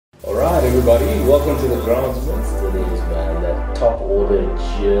All right, everybody, welcome to the Groundsmen. Still is, man. That top order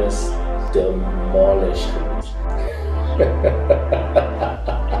just demolished him.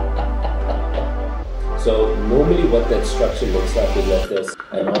 So normally, what that structure looks like is like this,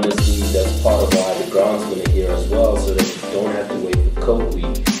 and honestly, that's part of why the Groundsmen are here as well, so that you don't have to wait for Coke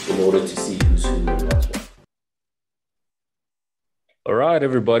Week in order to see who's who and what's what. All right,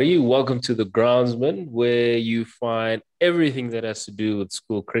 everybody, welcome to the Groundsman, where you find everything that has to do with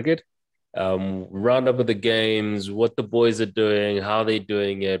school cricket. Roundup of the games, what the boys are doing, how they're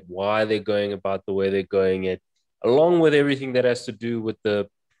doing it, why they're going about the way they're going it, along with everything that has to do with the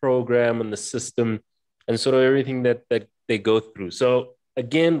program and the system and sort of everything that they go through. So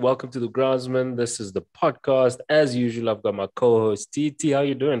again, welcome to the Groundsman. This is the podcast. As usual, I've got my co-host TT. How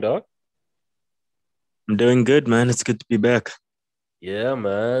you doing, dog? I'm doing good, man. It's good to be back. Yeah,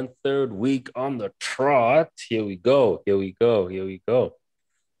 man. Third week on the trot. Here we go. Here we go. Here we go.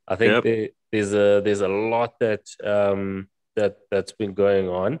 I think Yep. there's a lot that's been going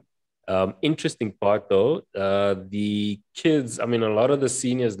on. Interesting part though, the kids. I mean, a lot of the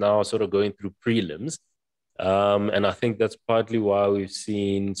seniors now are sort of going through prelims, and I think that's partly why we've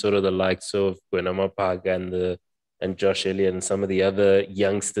seen sort of the likes of Gwenama and Josh Elliott and some of the other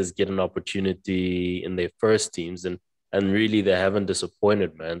youngsters get an opportunity in their first teams, and really they haven't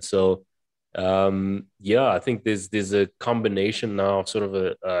disappointed, man. So yeah, I think there's a combination now of sort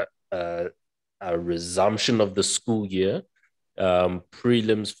of a resumption of the school year,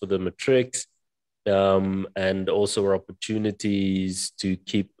 prelims for the matrics, and also opportunities to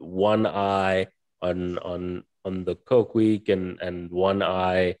keep one eye on the Coke Week and one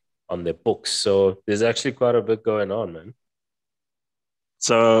eye on their books. So there's actually quite a bit going on, man.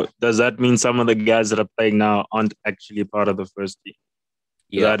 So does that mean some of the guys that are playing now aren't actually part of the first team?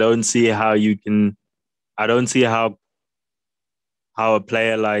 Because Yeah. I don't see how you can. I don't see how a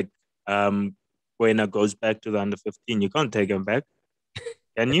player like Buena goes back to the under 15. You can't take him back,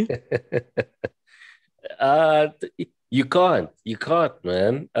 can you? uh you can't,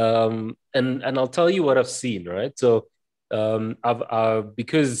 man. And I'll tell you what I've seen, right? So I've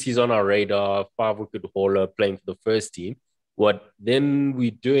because he's on our radar, 5 wicket hauler playing for the first team. What then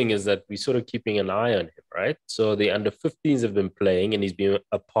we're doing is that we're sort of keeping an eye on him, right? So the under 15s have been playing, and he's been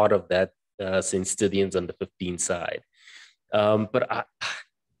a part of that since Stidion's under 15 side. But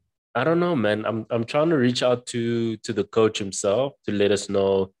I don't know, man. I'm trying to reach out to the coach himself to let us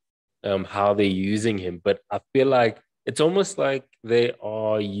know how they're using him. But I feel like it's almost like they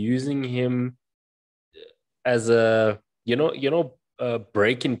are using him as a a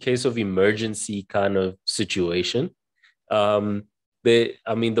break in case of emergency kind of situation. Um,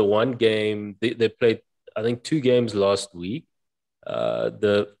 I mean, the one game they played, I think 2 games last week.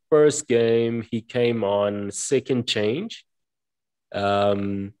 The first game he came on second change.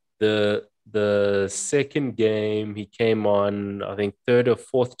 The second game he came on, I think third or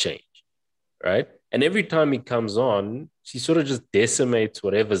fourth change, right? And every time he comes on, he sort of just decimates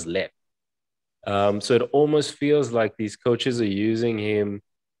whatever's left. So it almost feels like these coaches are using him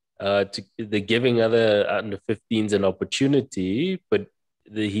they're giving other under 15s an opportunity, but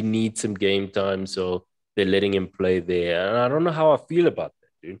he needs some game time, so they're letting him play there. And I don't know how I feel about that,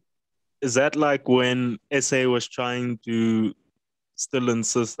 dude. Is that like when SA was trying to still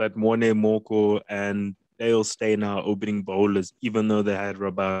insist that Morne Moko and Dale stay now opening bowlers, even though they had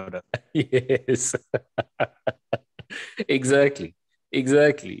Rabada? Yes, exactly,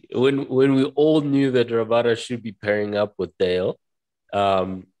 exactly. When we all knew that Rabada should be pairing up with Dale,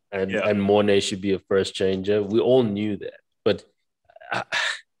 Yeah. and Mornay should be a first changer. We all knew that, but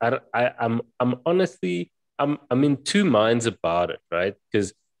I, I'm honestly I'm in two minds about it, right?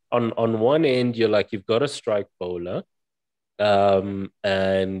 Because on one end you're like you've got a strike bowler,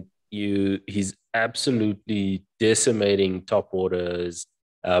 and he's absolutely decimating top orders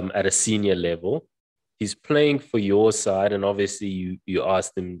at a senior level. He's playing for your side, and obviously you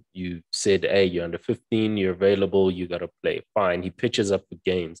asked him, you said, "Hey, you're under 15, you're available, you got to play." Fine, he pitches up the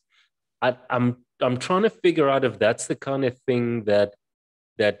games. I'm trying to figure out if that's the kind of thing that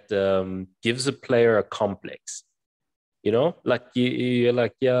gives a player a complex. Like you're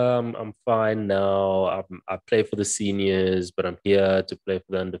like, yeah, I'm fine now. I play for the seniors, but I'm here to play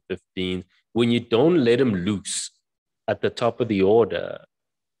for the under 15. When you don't let him loose at the top of the order,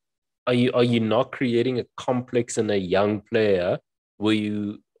 are you not creating a complex in a young player where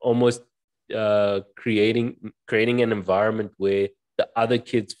you almost creating an environment where the other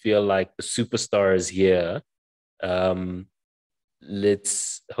kids feel like the superstar is here? Um,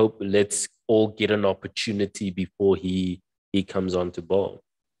 let's all get an opportunity before he comes on to bowl.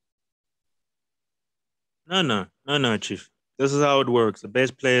 No, Chief. this is how it works. The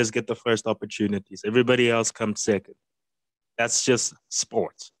best players get the first opportunities. Everybody else comes second. That's just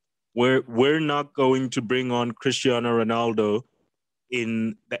sports. We're not going to bring on Cristiano Ronaldo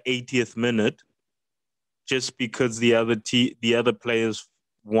in the 80th minute just because the other players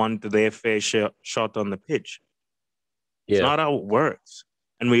want their fair shot on the pitch. It's not how it works.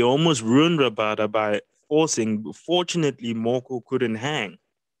 And we almost ruined Rabada by forcing. Fortunately, Moko couldn't hang.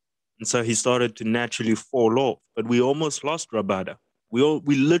 And so he started to naturally fall off. But we almost lost Rabada.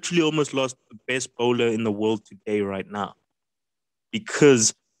 We literally almost lost the best bowler in the world today right now.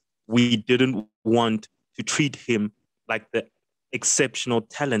 Because we didn't want to treat him like the exceptional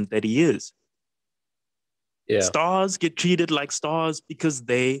talent that he is. Yeah. Stars get treated like stars because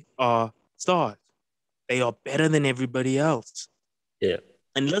they are stars. They are better than everybody else. Yeah.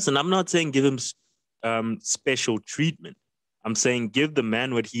 And listen, I'm not saying give him special treatment. I'm saying give the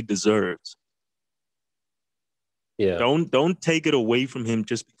man what he deserves. Yeah. Don't take it away from him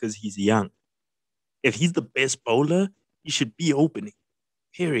just because he's young. If he's the best bowler, he should be opening.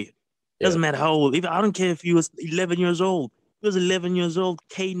 Period. Doesn't matter how old. I don't care if he was 11 years old. He was 11 years old,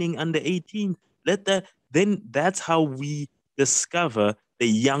 caning under 18. Then that's how we discover the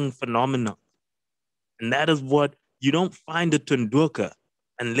young phenomenon. And that is what you don't find a Tunduka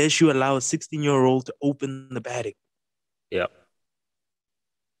unless you allow a 16-year-old to open the batting. Yeah.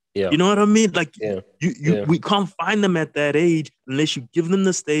 Yeah. You know what I mean? Like we can't find them at that age unless you give them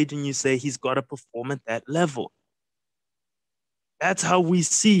the stage and you say he's got to perform at that level. That's how we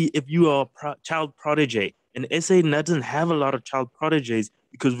see if you are a child prodigy. And SA doesn't have a lot of child prodigies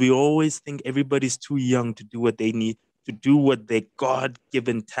because we always think everybody's too young to do what they need, to do what their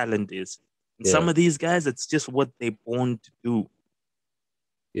God-given talent is. And some of these guys, it's just what they're born to do.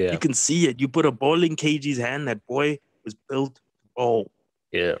 Yeah. You can see it. You put a ball in KG's hand, that boy was built to bowl.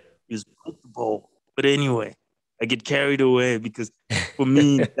 Yeah. He was built to bowl. But anyway, I get carried away because for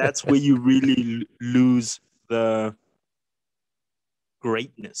me, that's where you really lose the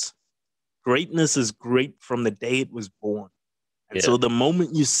greatness. Greatness is great from the day it was born. And so the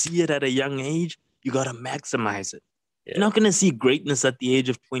moment you see it at a young age, you got to maximize it. You're not going to see greatness at the age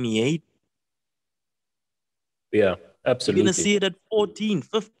of 28. Yeah, absolutely. You're going to see it at 14,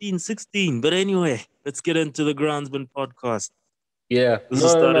 15, 16. But anyway, let's get into the Groundsmen podcast. Yeah. This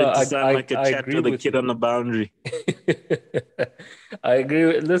is starting to sound like a chat with a kid on the boundary. I agree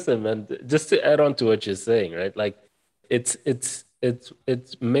with, listen, man, just to add on to what you're saying, right? Like it's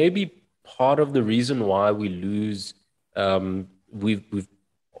maybe part of the reason why we lose, we've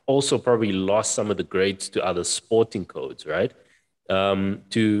also probably lost some of the grades to other sporting codes, right?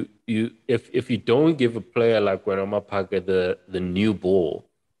 If you don't give a player like Wenamapaka the new ball,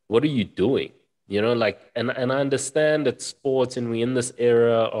 what are you doing? You know, like, and I understand that sports, and we're in this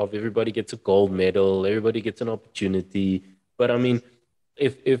era of everybody gets a gold medal, everybody gets an opportunity. But I mean,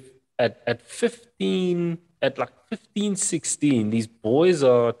 if at 15, at like 15, 16, these boys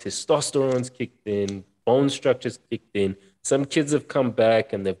are testosterone's kicked in, bone structure's kicked in. Some kids have come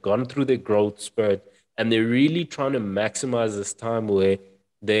back and they've gone through their growth spurt, and they're really trying to maximize this time where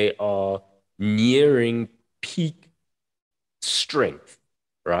they are nearing peak strength,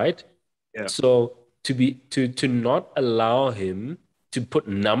 right? Yeah. So to not allow him to put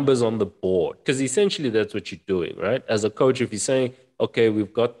numbers on the board, because essentially that's what you're doing, right? As a coach, if you're saying, okay,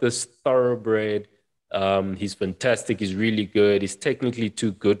 we've got this thoroughbred, he's fantastic, he's really good, he's technically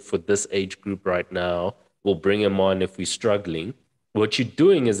too good for this age group right now, we'll bring him on if we're struggling. What you're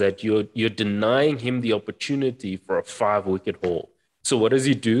doing is that you're denying him the opportunity for a 5-wicket haul. So what does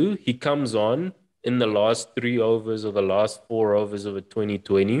he do? He comes on in the last 3 overs or the last 4 overs of a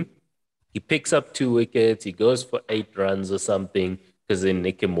 2020. He picks up 2 wickets. He goes for 8 runs or something because they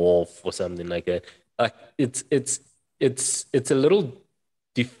nick him off or something like that. It's a little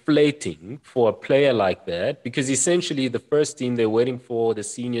deflating for a player like that, because essentially the first team, they're waiting for the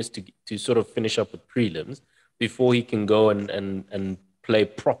seniors to sort of finish up with prelims before he can go and play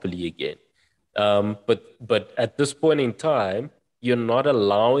properly again. But at this point in time, you're not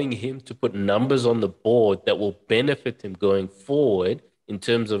allowing him to put numbers on the board that will benefit him going forward in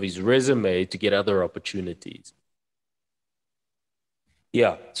terms of his resume to get other opportunities.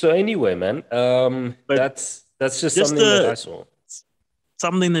 Yeah. So anyway, man, that's just something that I saw.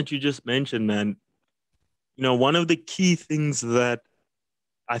 Something that you just mentioned, man. You know, one of the key things that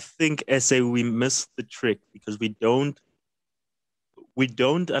I think SA we miss the trick because we don't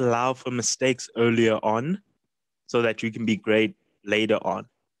allow for mistakes earlier on so that you can be great later on.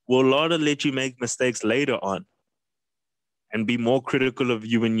 We'll let you make mistakes later on and be more critical of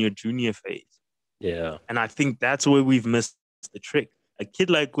you in your junior phase. Yeah. And I think that's where we've missed the trick. A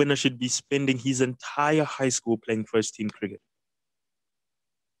kid like Winner should be spending his entire high school playing first team cricket.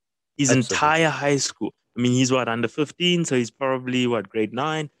 his Absolutely. entire high school. I mean, he's what, under 15, so he's probably what, grade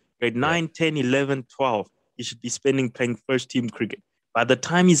Yeah. 9, 10, 11, 12. He should be spending playing first team cricket. By the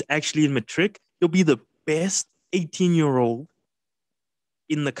time he's actually in matric, he'll be the best 18-year-old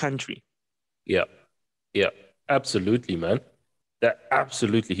in the country. Yeah. Yeah. Absolutely, man. That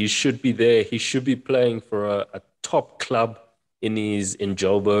absolutely. He should be there. He should be playing for a top club in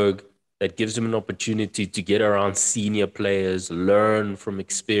Joburg that gives him an opportunity to get around senior players, learn from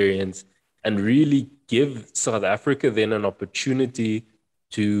experience, and really give South Africa then an opportunity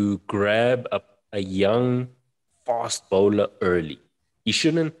to grab a young, fast bowler early. He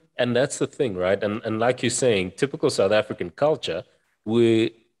shouldn't, and that's the thing, right? And like you're saying, typical South African culture,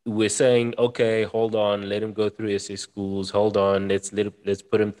 we we're saying, okay, hold on, let him go through SA schools. Hold on, let's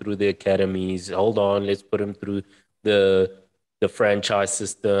put him through the academies. Hold on, let's put him through the the franchise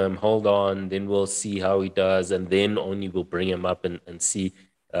system. Hold on, then we'll see how he does, and then only we'll bring him up and see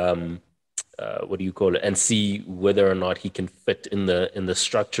um, what do you call it, and see whether or not he can fit in the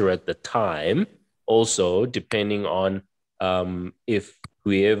structure at the time. Also, depending on if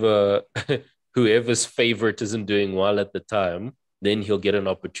whoever whoever's favorite isn't doing well at the time, then he'll get an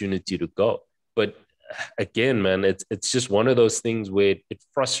opportunity to go. But again, man, it's just one of those things where it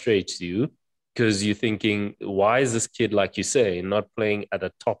frustrates you because you're thinking, why is this kid, like you say, not playing at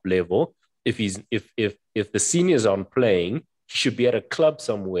a top level? If the seniors aren't playing, he should be at a club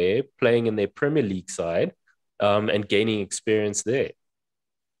somewhere playing in their Premier League side, and gaining experience there.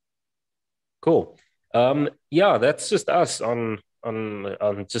 Cool. Yeah, that's just us on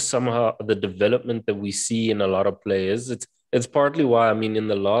just somehow the development that we see in a lot of players. It's partly why, I mean, in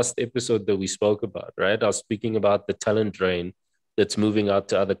the last episode that we spoke about, right? I was speaking about the talent drain that's moving out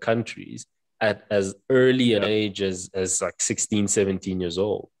to other countries at as early an Yeah. age as like 16, 17 years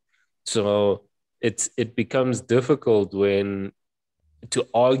old. So it becomes difficult when to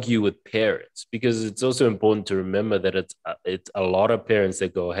argue with parents, because it's also important to remember that it's a lot of parents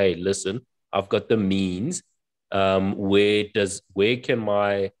that go, hey, listen, I've got the means. Where can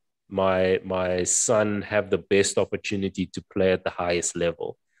my son have the best opportunity to play at the highest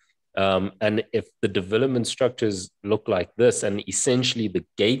level? And if the development structures look like this, and essentially the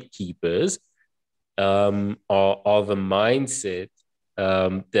gatekeepers are the mindset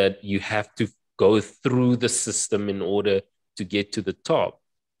that you have to go through the system in order to get to the top.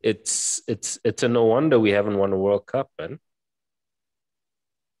 It's a no wonder we haven't won a World Cup, man.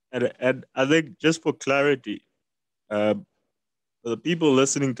 And I think just for clarity, uh, for the people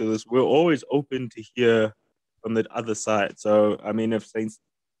listening to this, we're always open to hear from the other side. So, I mean, if Saint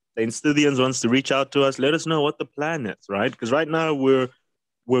Stithians wants to reach out to us, let us know what the plan is, right? Because right now we're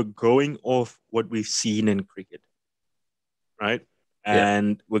going off what we've seen in cricket, right? Yeah,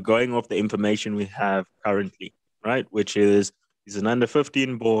 And we're going off the information we have currently, right? Which is he's an under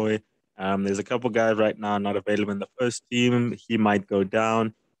 15 boy. There's a couple guys right now not available in the first team. He might go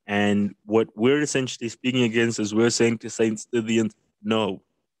down. And what we're essentially speaking against is we're saying to Saint Stithians, no,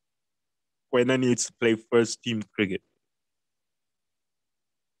 Kwena needs to play first team cricket.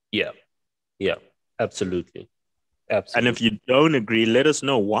 yeah, yeah, absolutely, And if absolutely. you don't agree, let us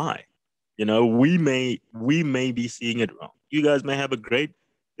know why. You know, we may be seeing it wrong. You guys may have a great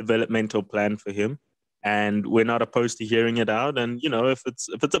developmental plan for him, and we're not opposed to hearing it out. And you know, if it's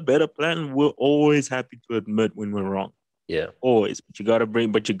a better plan, we're always happy to admit when we're wrong. Yeah, Always. But you gotta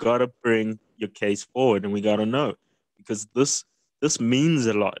bring your case forward, and we gotta know because this means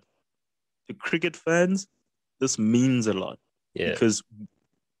a lot to cricket fans. This means a lot yeah, because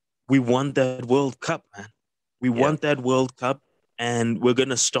we want that World Cup, man. We yeah, want that World Cup, and we're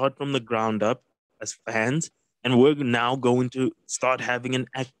gonna start from the ground up as fans, and we're now going to start having an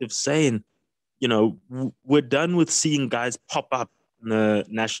active say. And you know, we're done with seeing guys pop up on the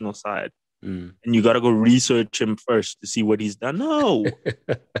national side, mm. and you got to go research him first to see what he's done. No,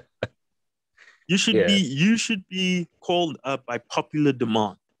 Yeah, you should be called up by popular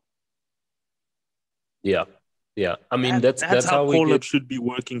demand. yeah, yeah. I mean, That's that's how how we call up get. should be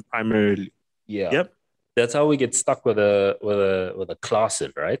working primarily. Yeah, Yep. that's how we get stuck with a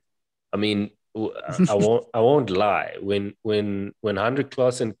Klaasen, right? I mean, I won't lie. When Heinrich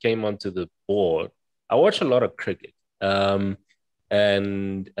Klaasen came onto the board, I watched a lot of cricket.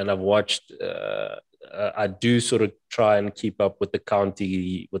 And I've watched. I do sort of try and keep up with the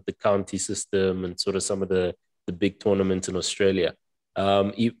county system and sort of some of the big tournaments in Australia.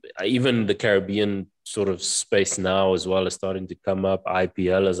 Even the Caribbean sort of space now as well is starting to come up.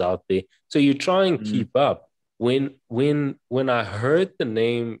 IPL is out there, so you try and Mm. keep up. When I heard the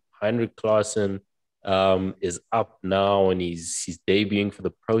name Heinrich Klaasen is up now and he's debuting for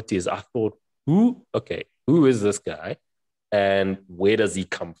the Proteas, I thought, who? Okay, who is this guy, and where does he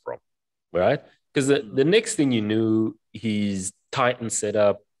come from? right? Because the next thing you knew, he's Titan set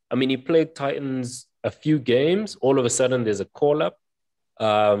up. I mean, he played Titans a few games. All of a sudden, there's a call up.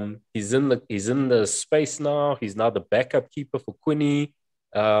 He's in the space now. He's now the backup keeper for Quinny.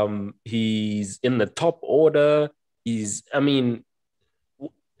 He's in the top order. I mean,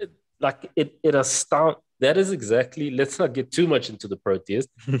 like it astound. That is exactly. Let's not get too much into the Proteas,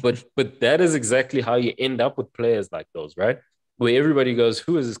 but that is exactly how you end up with players like those, right? Where everybody goes,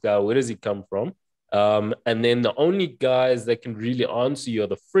 "Who is this guy? Where does he come from?" And then the only guys that can really answer you are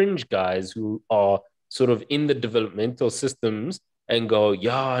the fringe guys who are sort of in the developmental systems and go,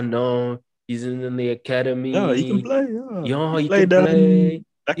 "Yeah, no, he's in the Yeah, he can academy. play. Yeah, Yeah, he he can played play.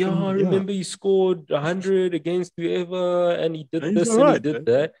 back Yeah, I in. Yeah, remember he scored 100 against whoever, and he did he's this all and he right. did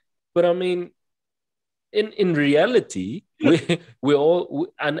that." But I mean, in reality, we all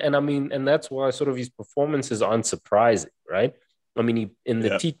and I mean, and that's why sort of his performances aren't surprising, right? I mean, in the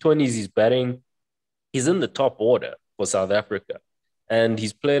Yeah, T20s, he's in the top order for South Africa. And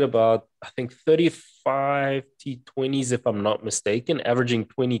he's played about, I think, 35 T20s, if I'm not mistaken, averaging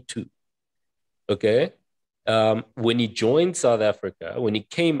 22. Okay. When he joined South Africa, when he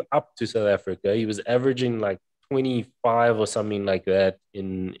came up to South Africa, he was averaging like 25 or something like that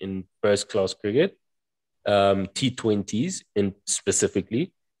in first class cricket, T20s in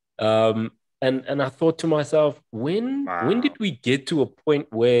specifically. And I thought to myself, when wow. did we get to a point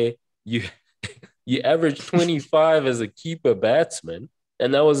where you you average 25 as a keeper batsman,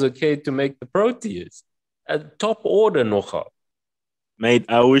 and that was okay to make the Proteas? At top order nogal. Mate,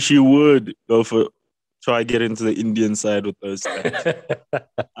 I wish you would try get into the Indian side with those stats.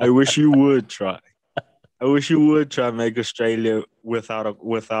 I wish you would try. I wish you would try and make Australia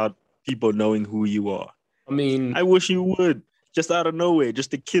without people knowing who you are. I mean, I wish you would. Just out of nowhere,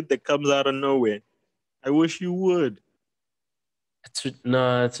 just a kid that comes out of nowhere. I wish you would.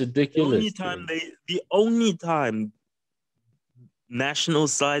 no, it's ridiculous, man. The only time national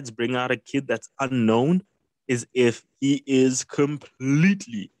sides bring out a kid that's unknown is if he is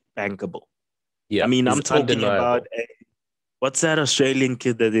completely bankable. I Yeah, mean, it's I'm talking about undeniable. what's that Australian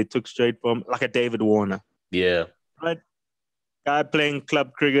kid that they took straight from, like a David Warner, Yeah, right? Guy playing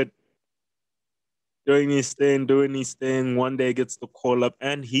club cricket, doing his thing. One day gets the call up,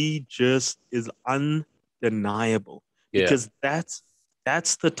 and he just is undeniable yeah, because that's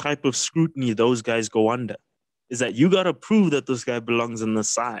the type of scrutiny those guys go under. Is that you got to prove that this guy belongs in the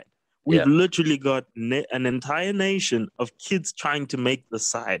side. We've yeah, literally got an entire nation of kids trying to make the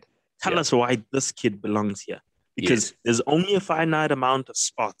side. Tell yeah, us why this kid belongs here. Because yes, there's only a finite amount of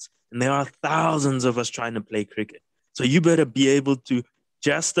spots, and there are thousands of us trying to play cricket. So you better be able to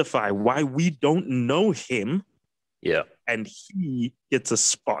justify why we don't know him yeah. and he gets a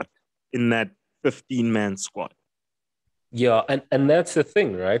spot in that 15-man squad. Yeah, and that's the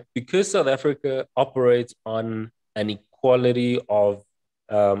thing, right? Because South Africa operates on an equality of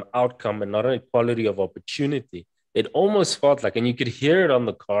outcome and not an equality of opportunity, it almost felt like, and you could hear it on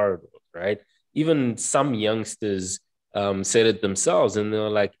the corridors, right? Even some youngsters said it themselves, and they were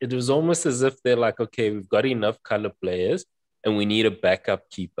like, it was almost as if they're like, okay, we've got enough color players, and we need a backup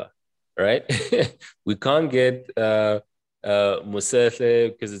keeper, right? We can't get Mosele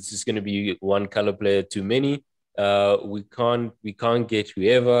because it's just going to be one color player too many. We can't get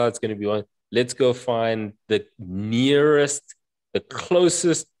whoever. It's going to be one. Let's go find the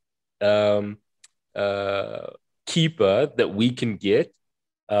closest um, uh, keeper that we can get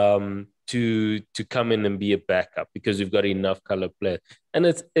to come in and be a backup because we've got enough color players. And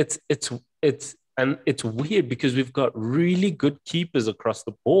it's weird because we've got really good keepers across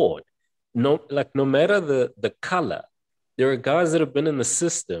the board. No matter the color, there are guys that have been in the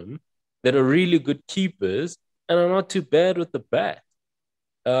system that are really good keepers and are not too bad with the bat.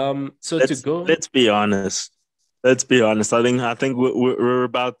 So to go, Let's be honest. Let's be honest. I think we're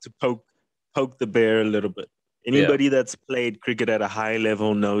about to poke the bear a little bit. yeah, Anybody that's played cricket at a high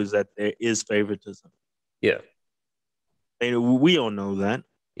level knows that there is favoritism. yeah, And we all know that.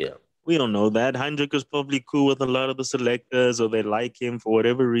 yeah, We don't know that. Heinrich is probably cool with a lot of the selectors or they like him for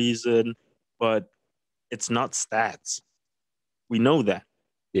whatever reason, but it's not stats. We know that.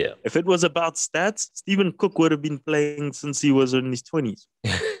 yeah. If it was about stats, Stephen Cook would have been playing since he was in his 20s.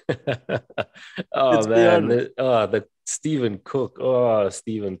 Oh Let's be man, honest. the Stephen Cook. Oh,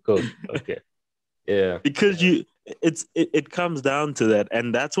 Stephen Cook. Okay, yeah, Because it comes down to that.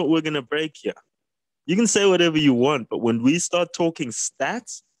 And that's what we're gonna break here. You can say whatever you want, but when we start talking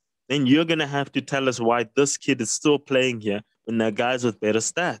stats, then you're gonna have to tell us why this kid is still playing here when there are guys with better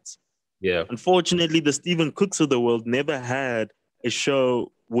stats. yeah, Unfortunately, the Stephen Cooks of the world never had a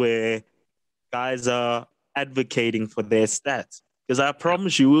show where guys are advocating for their stats Because I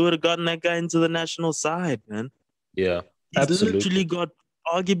promise you, we would have gotten that guy into the national side, man. Yeah, He's absolutely. literally got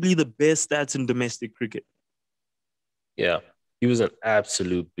arguably the best stats in domestic cricket. Yeah, he was an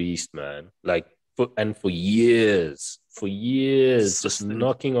absolute beast, man. Like for years, just Consistent.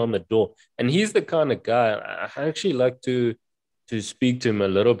 knocking on the door. And he's the kind of guy I actually like to speak to him a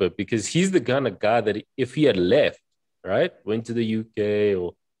little bit because he's the kind of guy that if he had left, right, went to the UK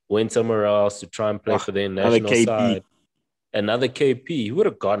or went somewhere else to try and play Oh, for their another national KP. side, another KP, he would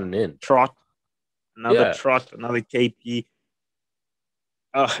have gotten in. Trot. Another Yeah. trot, another KP.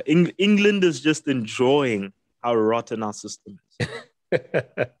 England is just enjoying how rotten our system is.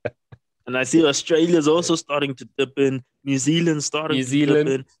 And I see Australia's also starting to dip in. New Zealand's starting New to dip in.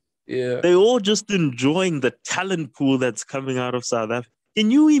 Zealand, yeah. They're all just enjoying the talent pool that's coming out of South Africa.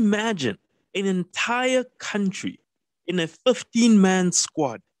 Can you imagine an entire country in a 15-man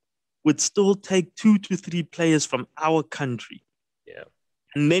squad would still take 2 to 3 players from our country? Yeah.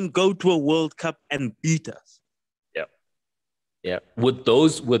 And then go to a World Cup and beat us? Yeah, with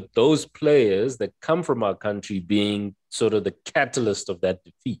those players that come from our country being sort of the catalyst of that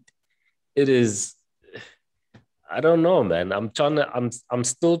defeat, it is. I don't know, man. I'm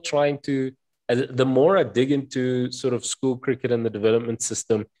still trying to. The more I dig into sort of school cricket and the development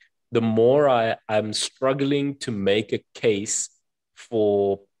system, the more I'm struggling to make a case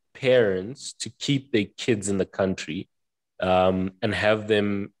for parents to keep their kids in the country, and have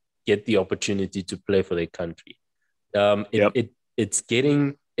them get the opportunity to play for their country. Yep. It's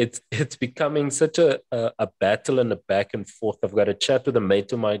becoming such a battle and a back and forth. I've got a chat with a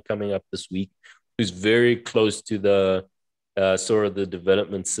mate of mine coming up this week who's very close to the sort of the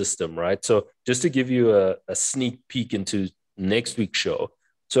development system, right? So just to give you a sneak peek into next week's show.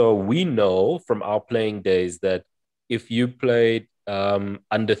 So we know from our playing days that if you played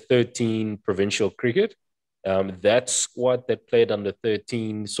under 13 provincial cricket, that squad that played under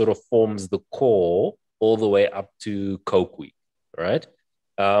 13 sort of forms the core all the way up to Coke Week, right?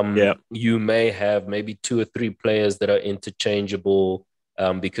 You may have maybe 2 or 3 players that are interchangeable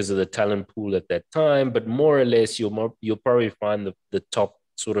because of the talent pool at that time, but more or less you'll probably find the top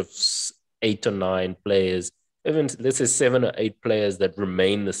sort of 8 or 9 players, even let's say 7 or 8 players that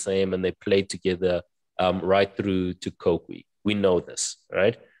remain the same and they play together right through to Coke Week. We know this,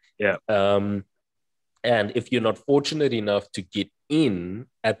 right? Yeah. And if you're not fortunate enough to get in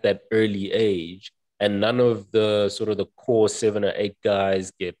at that early age, and none of the sort of the core 7 or 8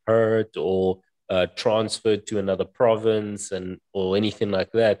 guys get hurt or transferred to another province or anything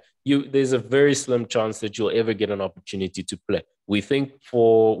like that, there's a very slim chance that you'll ever get an opportunity to play. We think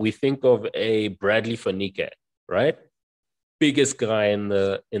of a Bradley Fanike, right? Biggest guy in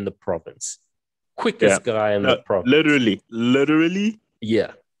the province, quickest guy in the province. Literally.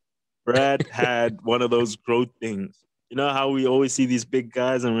 Yeah. Brad had one of those growth things. You know how we always see these big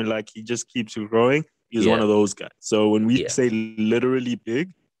guys and we're like, he just keeps growing? He was one of those guys. So when we say literally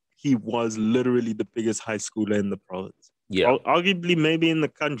big, he was literally the biggest high schooler in the province. Yeah. Arguably, maybe in the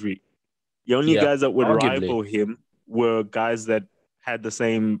country. The only guys that would rival him were guys that had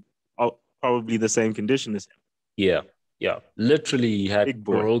probably the same condition as him. Yeah. Yeah. Literally, he had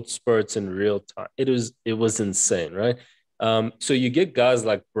growth spurts in real time. It was insane, right? So you get guys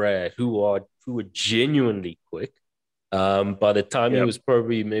like Brad who are genuinely quick. By the time he was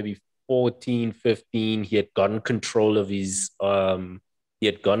probably maybe 14, 15, he had gotten control of his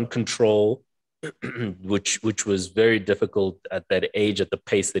which was very difficult at that age at the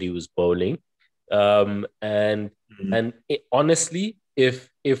pace that he was bowling. Honestly, if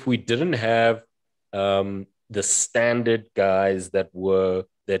we didn't have the standard guys that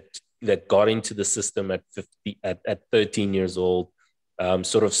got into the system at 13 years old,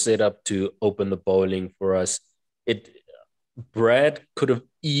 sort of set up to open the bowling for us, Brad could have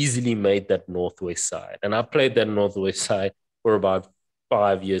easily made that Northwest side. And I played that Northwest side for about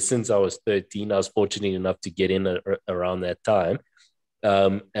 5 years. Since I was 13, I was fortunate enough to get in around that time.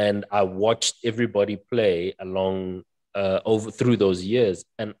 And I watched everybody play along through those years.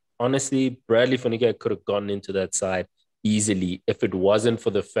 And honestly, Bradley Fanike could have gone into that side easily if it wasn't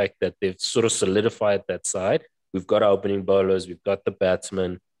for the fact that they've sort of solidified that side. We've got our opening bowlers, we've got the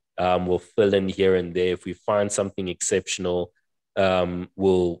batsmen. We'll fill in here and there. If we find something exceptional,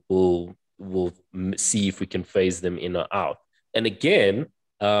 we'll see if we can phase them in or out. And again,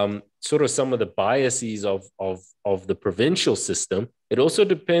 sort of some of the biases of the provincial system. It also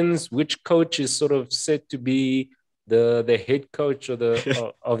depends which coach is sort of set to be the head coach of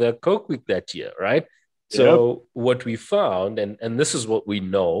the Coke Week that year, right? So what we found, and this is what we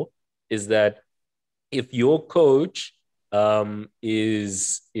know, is that if your coach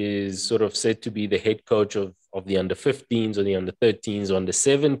is sort of said to be the head coach the under 15s or the under 13s or under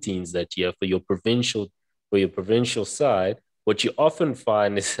 17s that year for your provincial side, what you often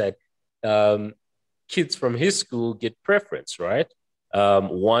find is that kids from his school get preference, right?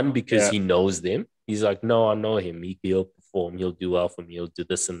 One, because he knows them. He's like, no, I know him. He'll perform. He'll do well for me. He'll do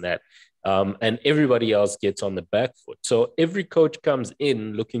this and that. And everybody else gets on the back foot. So every coach comes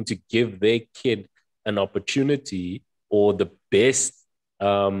in looking to give their kid an opportunity or the best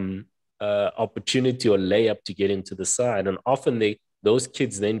opportunity or layup to get into the side. And often those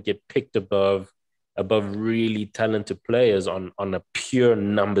kids then get picked above really talented players on a pure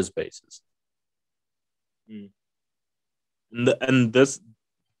numbers basis.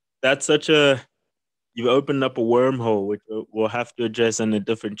 That's such a, you've opened up a wormhole, which we'll have to address in a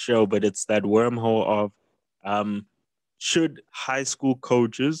different show, but it's that wormhole of should high school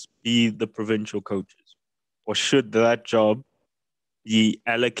coaches be the provincial coaches, or should that job be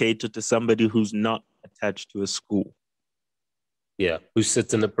allocated to somebody who's not attached to a school? Yeah, who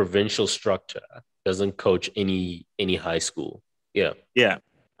sits in the provincial structure, doesn't coach any high school. Yeah.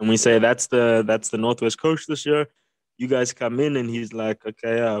 And we say that's the Northwest coach this year. You guys come in and he's like,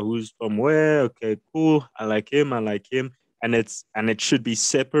 okay, who's from where? Okay, cool. I like him. And it should be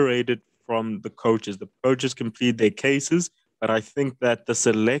separated from the coaches. The coaches complete their cases, but I think that the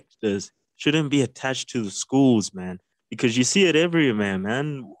selectors shouldn't be attached to the schools, man, because you see it everywhere,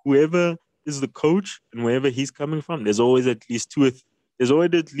 man. Whoever is the coach and wherever he's coming from, there's always at least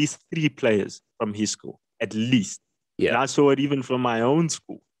three players from his school, at least. Yeah. And I saw it even from my own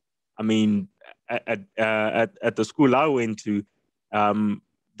school. I mean, at the school I went to,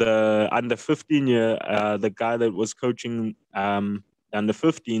 the under 15 year, the guy that was coaching under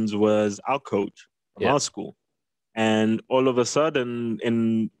 15s was our coach from our school. And all of a sudden,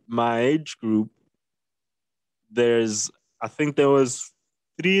 in my age group, I think there was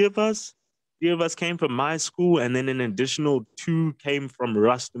three of us. Three of us came from my school, and then an additional two came from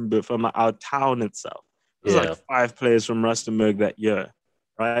Rustenburg, from our town itself. It was like 5 players from Rustenburg that year,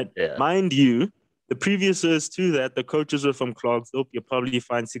 right? Yeah. Mind you, the previous years to that, the coaches were from Klerksdorp. You'll probably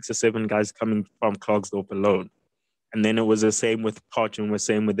find 6 or 7 guys coming from Klerksdorp alone. And then it was the same with Koch and the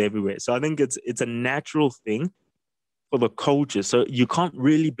same with everywhere. So I think it's a natural thing for the coaches. So you can't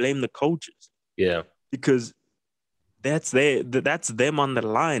really blame the coaches. Yeah. Because that's them on the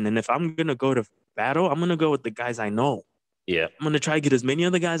line. And if I'm going to go to battle, I'm going to go with the guys I know. Yeah. I'm going to try to get as many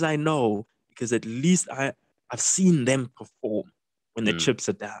of the guys I know, because at least I've seen them perform when the chips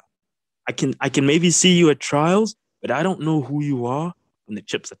are down. I can maybe see you at trials, but I don't know who you are when the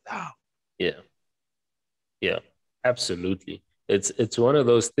chips are down. Yeah, absolutely. It's one of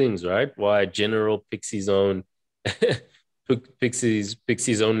those things, right? Why General picks his own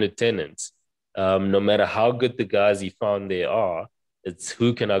lieutenants. No matter how good the guys he found they are, it's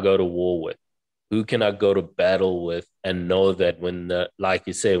who can I go to war with? Who can I go to battle with and know that when like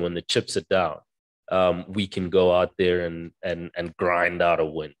you say, when the chips are down, we can go out there and grind out a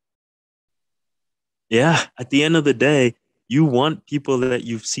win. Yeah, at the end of the day, you want people that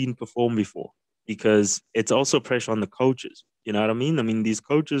you've seen perform before, because it's also pressure on the coaches. You know what I mean? I mean, these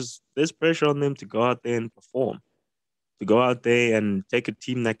coaches, there's pressure on them to go out there and perform, to go out there and take a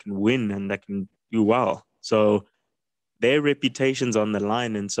team that can win and that can do well. So their reputation's on the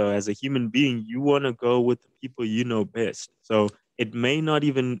line. And so as a human being, you want to go with the people you know best. So it's not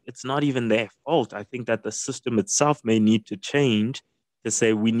even their fault. I think that the system itself may need to change to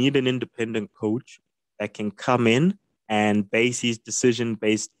say we need an independent coach that can come in and base his decision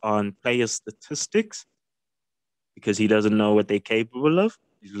based on player statistics, because he doesn't know what they're capable of.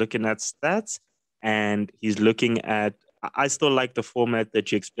 He's looking at stats, and he's looking at, I still like the format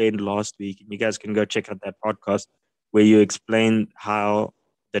that you explained last week. You guys can go check out that podcast where you explain how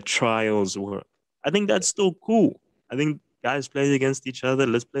the trials work. I think that's still cool. I think guys play against each other.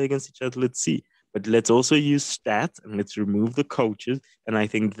 Let's play against each other. Let's see. But let's also use stats, and let's remove the coaches. And I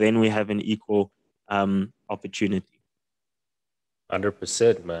think then we have an equal opportunity.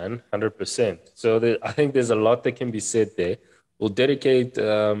 100%, man. 100%. So I think there's a lot that can be said there. We'll dedicate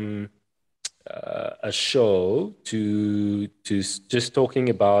a show to just talking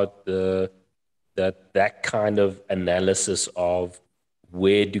about that kind of analysis of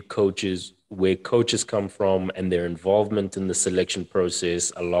where coaches come from and their involvement in the selection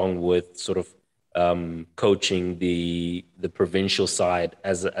process, along with sort of coaching the provincial side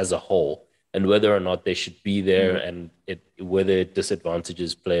as a whole, and whether or not they should be there, and whether it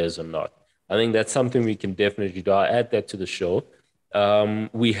disadvantages players or not. I think that's something we can definitely do. I'll add that to the show.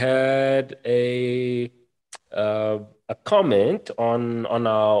 We had a comment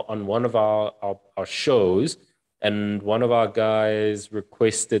on one of our shows, and one of our guys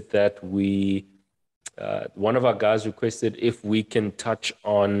requested that we one of our guys requested if we can touch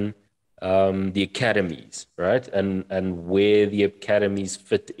on the academies, right? And where the academies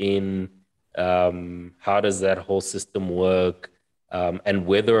fit in, how does that whole system work, and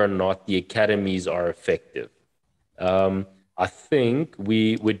whether or not the academies are effective. I think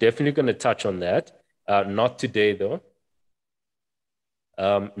we're definitely going to touch on that. Not today, though.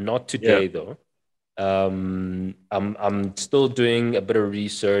 Not Yeah. today, though. I'm still doing a bit of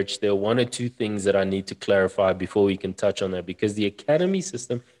research. There are one or two things that I need to clarify before we can touch on that, because the academy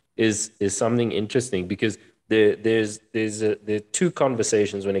system is something interesting, because there are two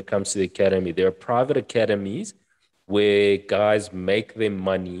conversations when it comes to the academy. There are private academies where guys make their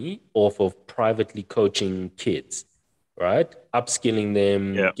money off of privately coaching kids, right? Upskilling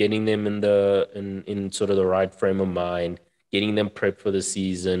them, Yeah. getting them in sort of the right frame of mind, getting them prepped for the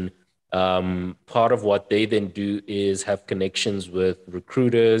season. Part of what they then do is have connections with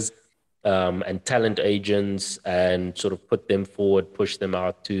recruiters and talent agents, and sort of put them forward, push them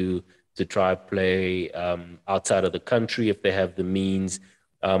out to try play outside of the country if they have the means.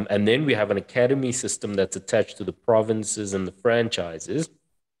 And then we have an academy system that's attached to the provinces and the franchises,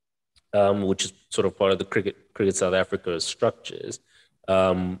 which is sort of part of the Cricket South Africa structures,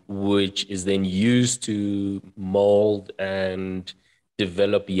 which is then used to mold and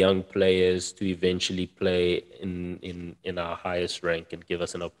develop young players to eventually play in our highest rank and give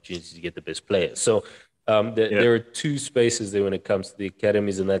us an opportunity to get the best players. So there are two spaces there when it comes to the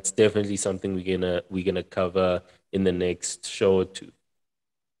academies, and that's definitely something we're gonna cover in the next show or two.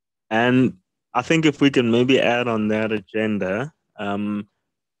 And I think if we can maybe add on that agenda,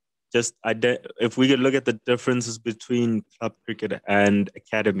 if we could look at the differences between club cricket and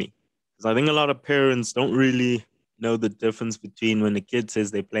academy, because I think a lot of parents don't really know the difference between when a kid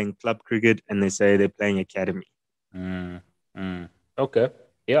says they're playing club cricket and they say they're playing academy. Mm, mm. Okay.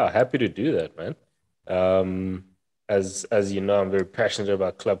 Yeah, happy to do that, man. Um, as you know, I'm very passionate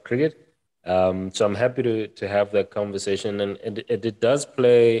about club cricket. So I'm happy to have that conversation, and it does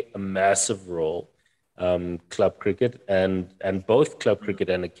play a massive role, club cricket and both club cricket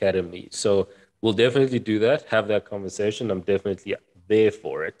and academy. So we'll definitely do that, have that conversation. I'm definitely there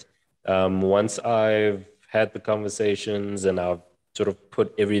for it. Once I've had the conversations and I've sort of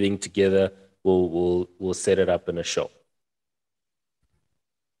put everything together, we'll set it up in a show.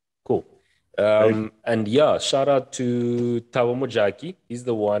 Cool. Right? And yeah, shout out to Tabo Mojaki. He's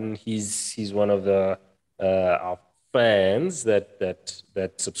the one. He's one of the our fans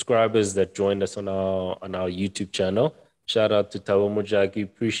that subscribers that joined us on our YouTube channel. Shout out to Tabo Mojaki.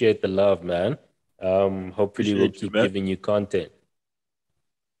 Appreciate the love, man. Hopefully we'll Appreciate you, keep man. giving you content.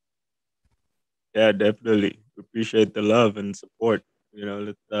 Yeah, definitely. Appreciate the love and support.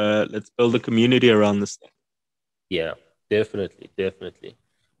 Let's build a community around this thing. Yeah, definitely, definitely.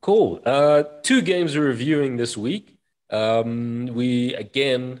 Cool. Two games we're reviewing this week. We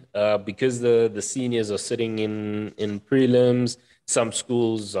again, because the seniors are sitting in prelims, some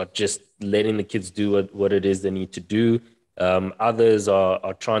schools are just letting the kids do what it is they need to do. Others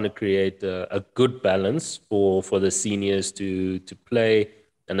are trying to create a good balance for the seniors to play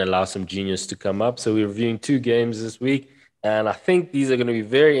and allow some juniors to come up. So we're reviewing two games this week, and I think these are going to be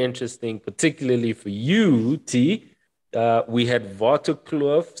very interesting, particularly for you, T. We had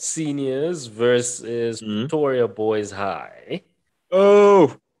Waterkloof seniors versus Mhm. Pretoria Boys High.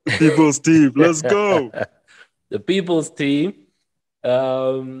 Oh, the people's team. Let's go. The people's team.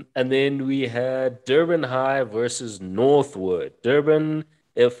 And then we had Durban High versus Northwood. Durban,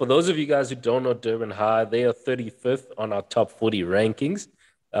 for those of you guys who don't know Durban High, they are 35th on our top 40 rankings.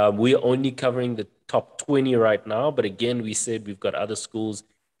 We are only covering the top 20 right now, but again, we said we've got other schools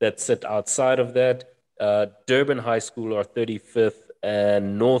that sit outside of that. Durban High School are 35th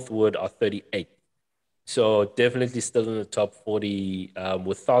and Northwood are 38th. So definitely still in the top 40,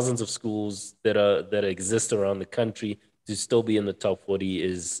 with thousands of schools that exist around the country. To still be in the top 40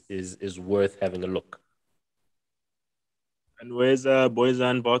 is worth having a look. And where's Boys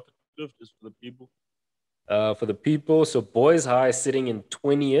and Waterkloof, just for the people? For the people, so Boys High sitting in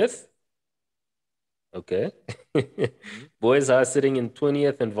 20th. Okay. Mhm. Boys High sitting in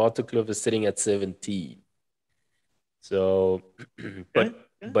 20th and Waterkloof is sitting at 17. So, Okay. but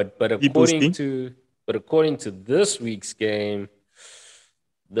Okay. but People's team. according to this week's game,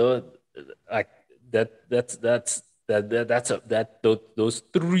 the like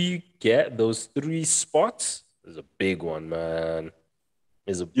those three spots is a big one, man.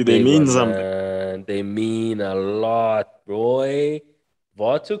 Is a Yeah, they big mean one, something. man. They mean a lot, boy.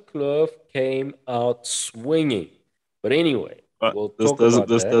 Waterkloof came out swinging. But anyway, But we'll this talk doesn't about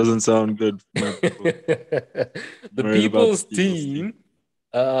this that. doesn't sound good for my people. I'm The worried about the people's people's team. team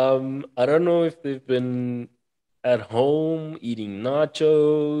I don't know if they've been at home eating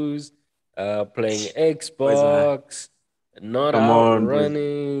nachos, playing Boys, Xbox, not come out on, boys.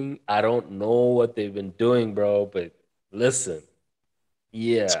 running. I don't know what they've been doing, bro, but listen,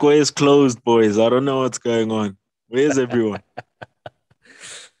 yeah. Square is closed, boys. I don't know what's going on. Where's everyone?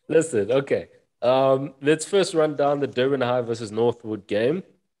 Listen, okay. Let's first run down the Durban High versus Northwood game.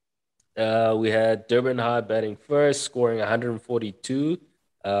 We had Durban High batting first, scoring 142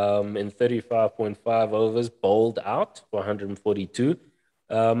 in 35.5 overs, bowled out for 142.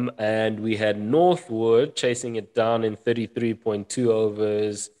 And we had Northwood chasing it down in 33.2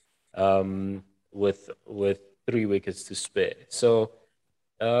 overs with 3 wickets to spare. So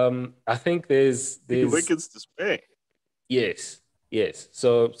I think Three there's wickets to spare. yes, yes.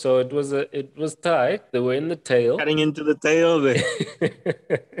 So it was tight. They were in the tail. Cutting into the tail there.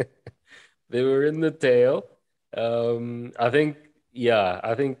 They were in the tail. I think, yeah,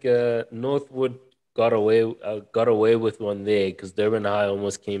 I think Northwood got away with one there because Durban High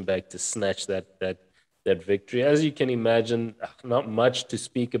almost came back to snatch that victory. As you can imagine, not much to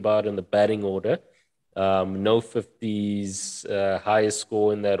speak about in the batting order. No 50s. Highest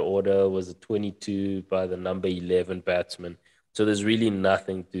score in that order was a 22 by the number 11 batsman. So there's really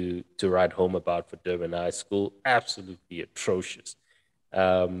nothing to write home about for Durban High School. Absolutely atrocious.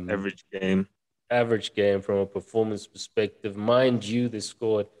 Um, Average game. Average game from a performance perspective. Mind you, they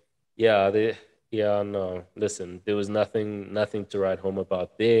scored. Yeah, no. Listen, there was nothing to write home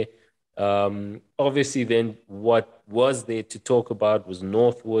about there. Obviously, then what was there to talk about was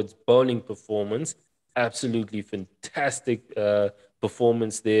Northwood's bowling performance. Absolutely fantastic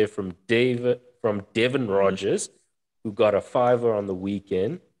performance there from Devon Mm. Rogers, who got a fiver on the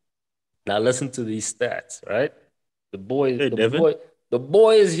weekend. Now listen to these stats, right? The boy, Hey, the Devin. boy, the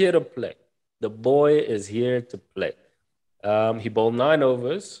boy is here to play. The boy is here to play. He bowled 9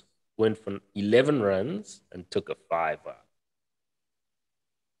 overs, went for 11 runs, and took a fiver.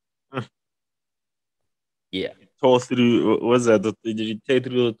 Yeah. Tore through. What was that? Did you take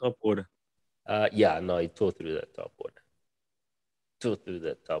through the top order? Yeah, no, he tore through that top order. Tore through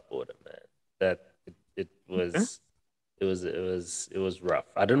that top order, man. It Okay. was it was rough.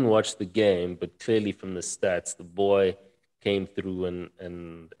 I didn't watch the game, but clearly from the stats, the boy came through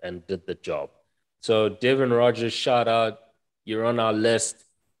and did the job. So Devin Rogers, shout out. You're on our list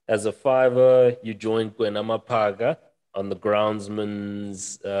as a fiver. You joined Gwenamapaga on the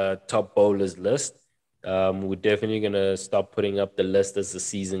Groundsmen's top bowlers list. We're definitely gonna start putting up the list as the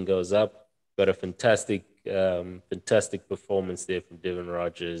season goes up. Got a fantastic performance there from Devin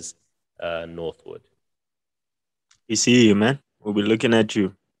Rogers, Northwood. We see you, man. We'll be looking at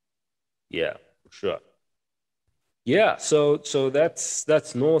you. Yeah, for sure. Yeah, so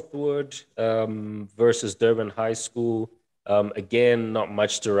that's Northwood versus Durban High School. Again, not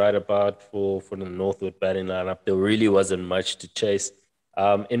much to write about for the Northwood batting lineup. There really wasn't much to chase.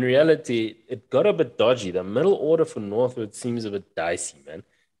 In reality, it got a bit dodgy. The middle order for Northwood seems a bit dicey, man.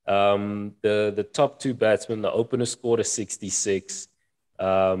 The top two batsmen, the opener scored a 66,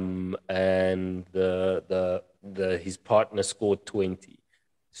 and the his partner scored 20.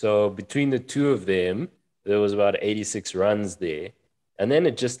 So between the two of them, there was about 86 runs there. And then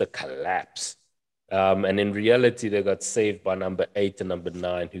it just a collapse. And in reality, they got saved by number 8 and number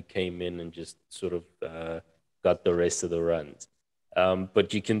 9, who came in and just sort of got the rest of the runs.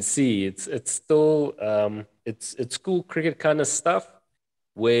 But you can see it's still it's school cricket kind of stuff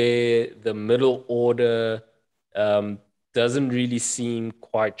where the middle order um, doesn't really seem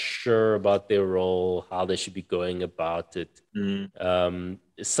quite sure about their role, how they should be going about it. Mm.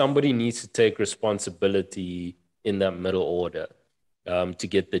 Somebody needs to take responsibility in that middle order to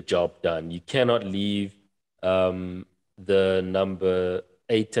get the job done. You cannot leave the number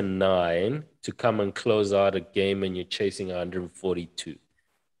 8 and 9 to come and close out a game and you're chasing 142.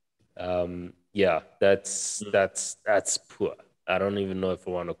 Yeah, Mm. that's poor. I don't even know if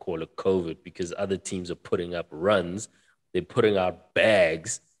I want to call it COVID because other teams are putting up runs, they're putting out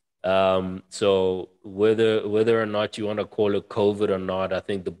bags. So whether or not you want to call it COVID or not, I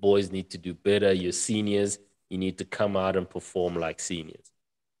think the boys need to do better. You're seniors, you need to come out and perform like seniors.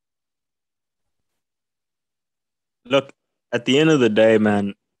 Look, at the end of the day,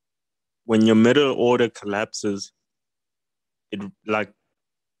 man, when your middle order collapses, it like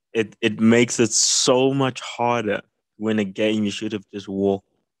it makes it so much harder to win a game. You should have just walked.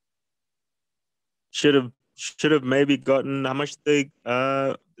 Should have maybe gotten how much did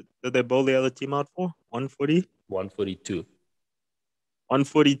they bowl the other team out for? 140? 142.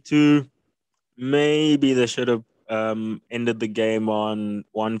 142. Maybe they should have ended the game on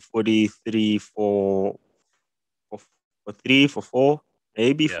 143 for 3 for 4.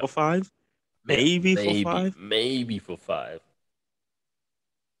 maybe Yeah. for 5, Yeah, maybe for 5. maybe for 5,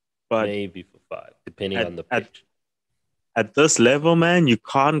 But maybe for 5, depending at on the at pitch. at this level, man, you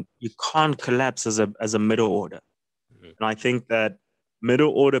can't collapse as a middle order. Mhm. And I think that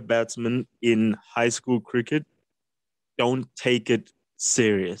middle order batsmen in high school cricket don't take it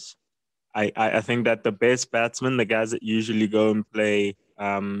serious. I think that the best batsmen, the guys that usually go and play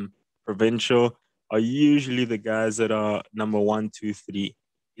provincial, are usually the guys that are number 1, 2, 3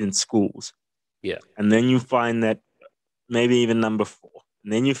 in schools. Yeah, And then you find that maybe even number 4.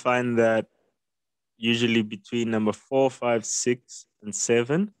 And then you find that usually between number 4, 5, 6, and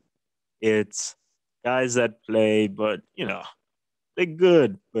 7, it's guys that play, but they're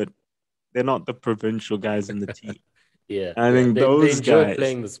good, but they're not the provincial guys in the team. yeah, And I yeah. think They those enjoy guys,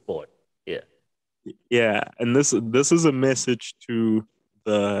 playing the sport. Yeah, yeah, and this is a message to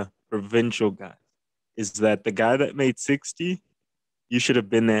the provincial guys, is that the guy that made 60, you should have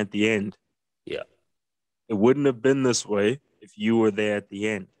been there at the end. yeah, It wouldn't have been this way if you were there at the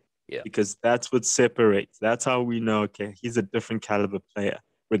end, yeah, because that's what separates. That's how we know, okay, he's a different caliber player,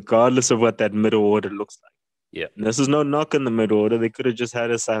 regardless of what that middle order looks like. yeah, And this is no knock in the middle order. They could have just had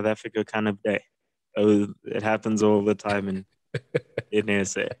a South Africa kind of day. It happens all the time in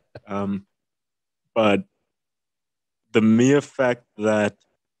SA. But the mere fact that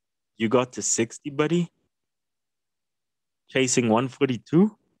you got to 60, buddy, chasing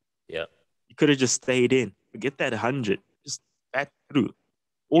 142, yeah, you could have just stayed in. Forget that 100. Just bat through.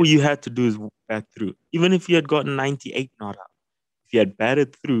 yeah, All you had to do is bat through. Even if you had gotten 98 not out, if you had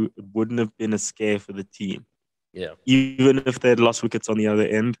batted through, it wouldn't have been a scare for the team. yeah. Even if they had lost wickets on the other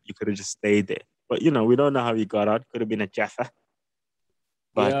end, you could have just stayed there. But, we don't know how he got out. Could have been a Jaffa.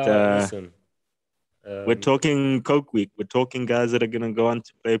 But Yeah, listen. we're Um, talking Coke Week. We're talking guys that are going to go on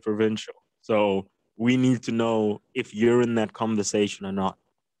to play provincial. So we need to know if you're in that conversation or not.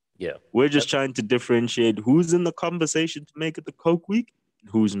 yeah, We're just trying to differentiate who's in the conversation to make it the Coke Week and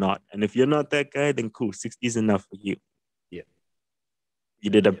who's not. And if you're not that guy, then cool, 60 is enough for you. yeah, You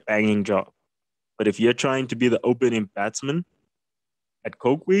did a yeah, banging job. But if you're trying to be the opening batsman at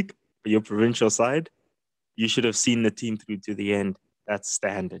Coke Week for your provincial side, you should have seen the team through to the end. That's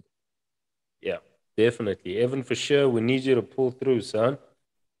standard. yeah. Definitely, Evan. For sure, we need you to pull through, son.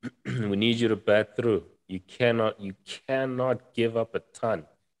 We need you to bat through. You cannot give up a ton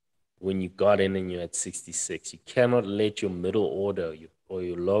when you got in and you're at 66. You cannot let your middle order or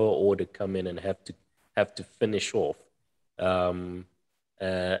your lower order come in and have to finish off, um,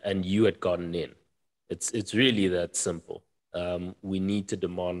 and you had gotten in. It's really that simple. We need to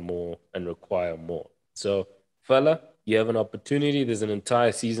demand more and require more. So, fella, you have an opportunity. There's an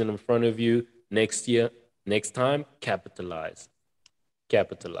entire season in front of you. Next year, next time, capitalize,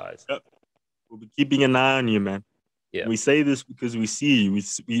 capitalize. Yep. We'll be keeping an eye on you, man. Yeah, We say this because we see you.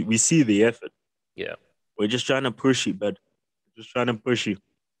 We see the effort. yeah, We're just trying to push you, bud. We're just trying to push you.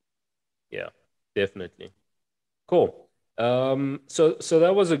 yeah, definitely. Cool. So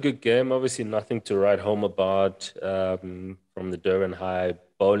that was a good game. Obviously, nothing to write home about from the Durban High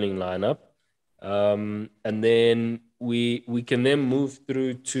bowling lineup. And then we can then move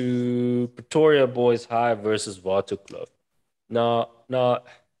through to Pretoria Boys High versus Waterkloof. Now,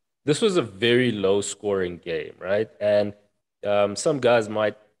 this was a very low scoring game, right? And some guys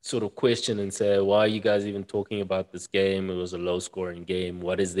might sort of question and say, why are you guys even talking about this game? It was a low scoring game.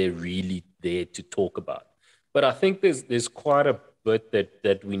 What is there really there to talk about? But I think there's quite a bit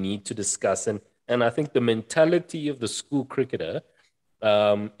that we need to discuss. And I think the mentality of the school cricketer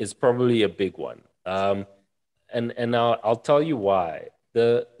is probably a big one. And I'll tell you why.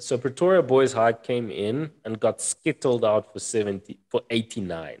 So Pretoria Boys High came in and got skittled out for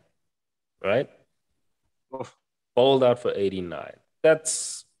 89, right? Oof, Bowled out for 89.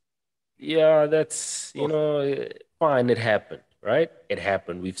 That's yeah, that's oof. fine. It happened, right? It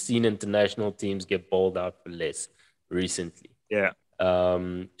happened. We've seen international teams get bowled out for less recently. Yeah.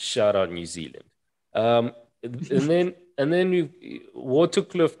 Shout out New Zealand. And then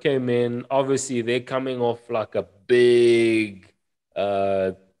Waterkloof came in. Obviously, they're coming off like a big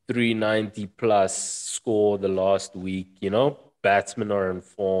 390 plus score the last week. Batsmen are in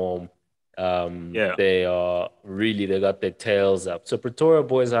form. Yeah. They got their tails up. So Pretoria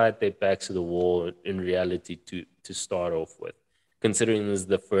Boys had their backs to the wall in reality to start off with, considering this is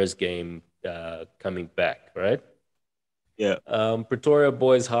the first game coming back, right? Yeah. Pretoria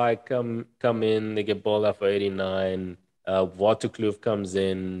Boys High come in, they get ball out for 89. Waterkloof comes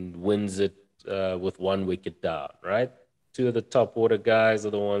in, wins it with 1 wicket down, right? Two of the top order guys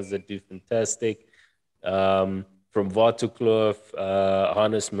are the ones that do fantastic. From Waterkloof,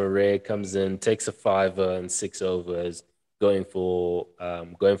 Hannes Murray comes in, takes a fiver and 6 overs, going for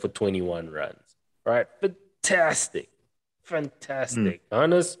 21 runs. Right? Fantastic.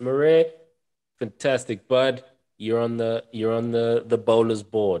 Hannes Murray, fantastic. Bud, you're on the bowler's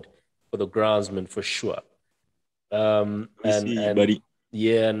board for the groundsman for sure. We see you, And buddy.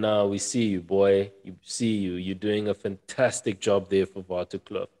 yeah, no, we see you, boy. You see you. You're doing a fantastic job there for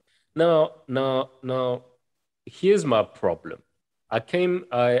Waterkloof. Now, here's my problem.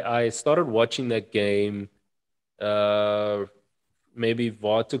 I started watching that game. Uh, Maybe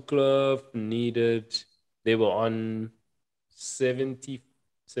Waterkloof needed, they were on 70,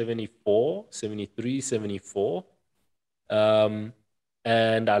 74, 73, 74. Um,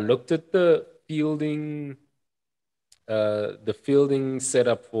 and I looked at the fielding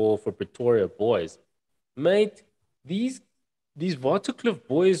setup for Pretoria boys. Mate, these these Waterkloof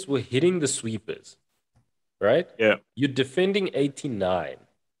boys were hitting the sweepers, right? Yeah. You're defending 89.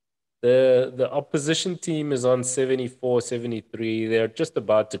 The opposition team is on 74, 73. They're just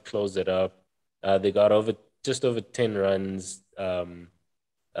about to close it up. They got just over 10 runs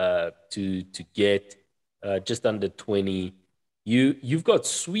to get just under 20. You've got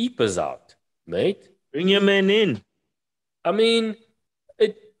sweepers out, mate. Bring your men in. I mean,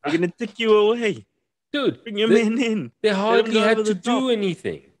 it, They're gonna take you away. dude. Bring your men in. They Let 'em hardly go had over to the top. do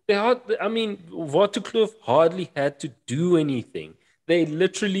anything. I mean, Waterkloof hardly had to do anything. They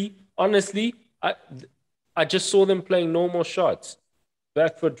literally, honestly, I just saw them playing normal shots.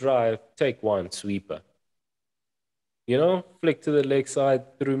 Back foot drive, take one, sweeper. Flick to the leg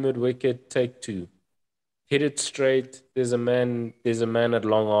side, through mid wicket, take two. Hit it straight. There's a man at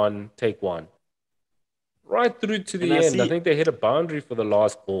long on, take one. Right through to And the I end. I see think they hit a boundary for the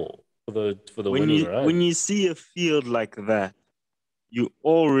last ball for the winning run. when you see a field like that, you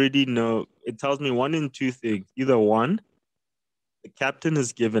already know. It tells me one in two things. Either one, the captain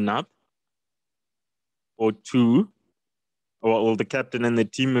has given up, or two, or well, the captain and the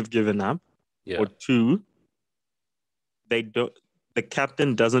team have given up, Yeah. or two, they don't. The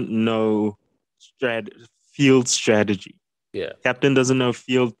captain doesn't know field strategy. Yeah. Captain doesn't know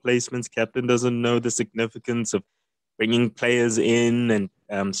field placements. Captain doesn't know the significance of bringing players in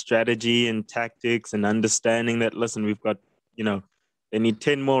and strategy and tactics and understanding that. Listen, we've got they need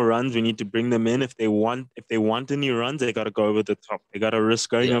 10 more runs. We need to bring them in. If they want any runs, they got to go over the top. They got to risk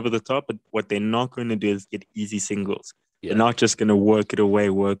going Yeah. over the top. But what they're not going to do is get easy singles. Yeah. They're not just going to work it away.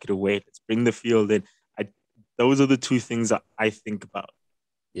 Let's bring the field in. Those are the two things that I think about.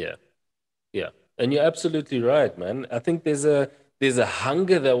 Yeah. Yeah. And you're absolutely right, man. I think there's a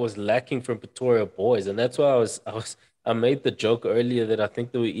hunger that was lacking from Pretoria boys, and that's why I made the joke earlier that I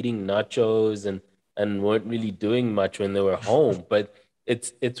think they were eating nachos and weren't really doing much when they were home. But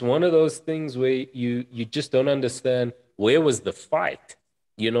it's one of those things where you just don't understand, where was the fight?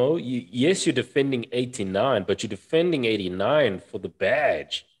 Yes, you're defending 89, but you're defending 89 for the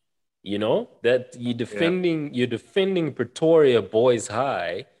badge. That you're defending Pretoria Boys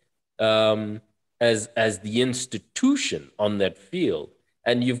High, as the institution on that field,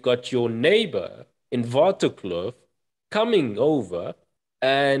 and you've got your neighbor in Waterkloof coming over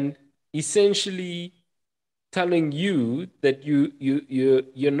and essentially telling you that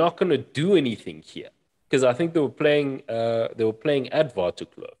you're not going to do anything here, because I think they were playing at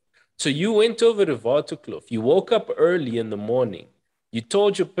Waterkloof. So you went over to Waterkloof. You woke up early in the morning. You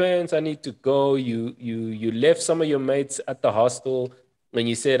told your parents, I need to go. You left some of your mates at the hostel, and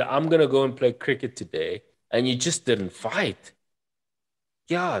you said, I'm gonna go and play cricket today, and you just didn't fight.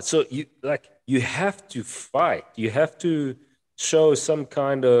 Yeah, so you have to fight. You have to show some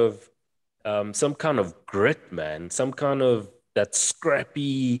kind of grit, man, some kind of that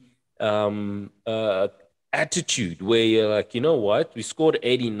scrappy attitude where you're like, you know what, we scored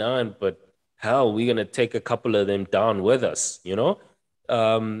 89, but hell, we're gonna take a couple of them down with us.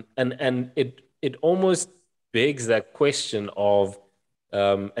 And it almost begs that question of,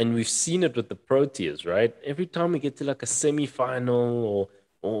 and we've seen it with the Proteas, right? Every time we get to like a semi-final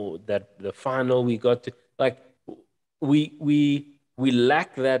or that the final, we got to like we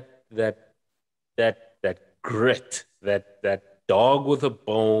lack that grit, that dog with a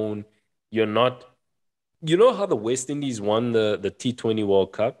bone. You're not. You know how the West Indies won the T20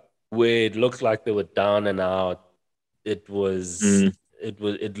 World Cup, where it looked like they were down and out. It was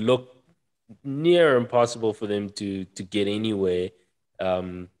it looked near impossible for them to get anywhere,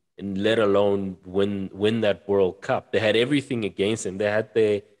 and let alone win that World Cup. They had everything against them. They had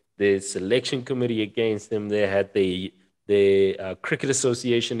their selection committee against them. They had the cricket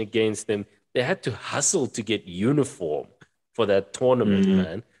association against them. They had to hustle to get uniform for that tournament,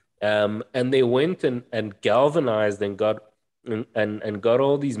 man. And they went and galvanized and got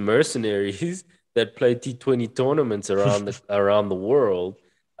all these mercenaries that play T20 tournaments around the world.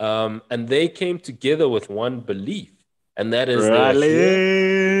 And they came together with one belief, and that is they are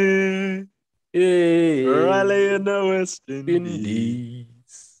here. Raleigh, Raleigh in the West Indies. Indies.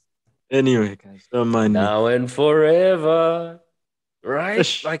 Anyway, guys, don't mind me. Now and forever. Right?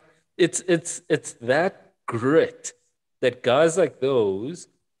 Ish. Like it's that grit that guys like those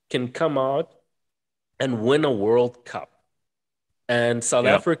can come out and win a World Cup. And South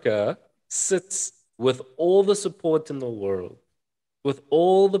Yeah. Africa sits with all the support in the world, with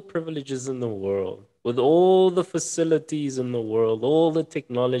all the privileges in the world, with all the facilities in the world, all the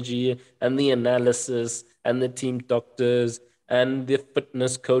technology and the analysis and the team doctors and the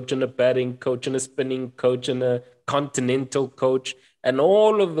fitness coach and a batting coach and a spinning coach and a continental coach and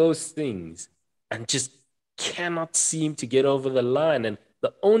all of those things, and just cannot seem to get over the line. And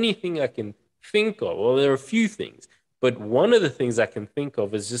the only thing I can think of, well, there are a few things, but one of the things I can think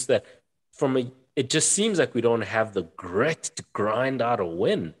of is just that it just seems like we don't have the grit to grind out a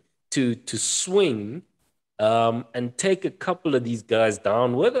win, to swing, and take a couple of these guys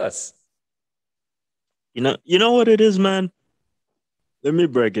down with us. You know what it is, man? Let me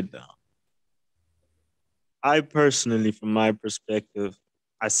break it down. I personally, from my perspective,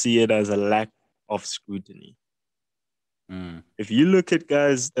 I see it as a lack of scrutiny. If you look at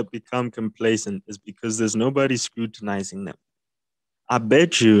guys that become complacent, it's because there's nobody scrutinizing them. I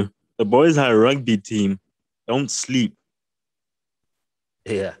bet you the boys' high rugby team don't sleep.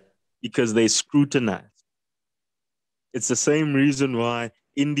 Yeah. Because they scrutinize. It's the same reason why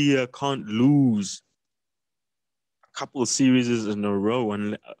India can't lose a couple of series in a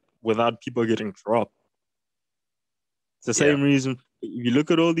row without people getting dropped. It's the same reason. If you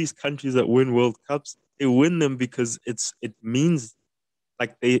look at all these countries that win World Cups, they win them because it means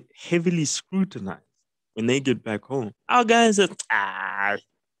like they heavily scrutinize when they get back home. Our guys are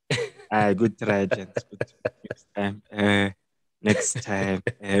good try, gents. Next time.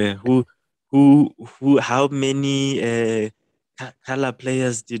 How many color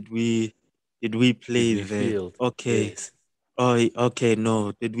players did we play there? Field. Okay. Yes. Oh, okay,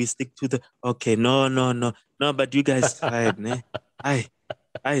 no. Did we stick to the okay? No. No, but you guys tried, ne?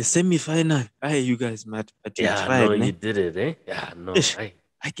 I semi-final. You guys mad, but you tried, no, ne? you did it, eh? Yeah, no.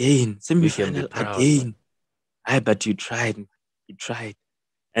 Again, semi-final again. But you tried. You tried.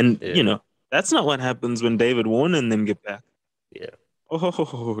 And you know, that's not what happens when David Warner and them get back. Yeah.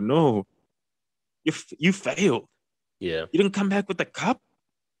 Oh no. You failed. Yeah. You didn't come back with the cup?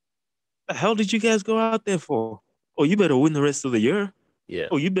 The hell did you guys go out there for? Oh, you better win the rest of the year. Yeah.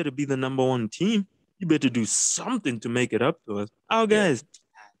 Oh, you better be the number one team. You better do something to make it up to us. Oh, guys,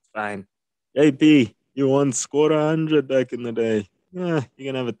 fine. AP, you once scored 100 back in the day. You're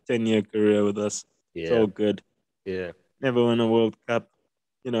going to have a 10-year career with us. Yeah. It's all good. Yeah. Never win a World Cup.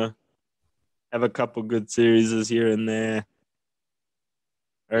 You know, have a couple good series here and there.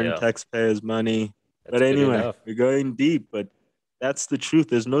 Earn taxpayers' money. But anyway, we're going deep. But that's the truth.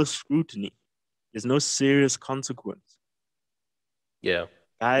 There's no scrutiny. There's no serious consequence. Yeah.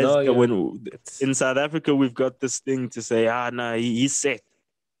 Guys, in South Africa, we've got this thing to say, no, he's set.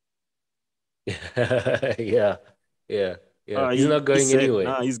 Yeah. He's not going anywhere.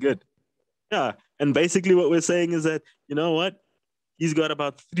 No, he's good. Yeah. And basically what we're saying is that, you know what? He's got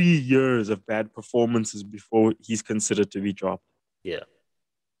about 3 years of bad performances before he's considered to be dropped. Yeah.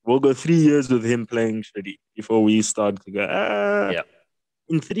 We'll go 3 years with him playing shitty before we start to go,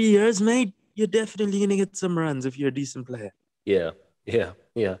 in 3 years, mate, you're definitely going to get some runs if you're a decent player. Yeah. You're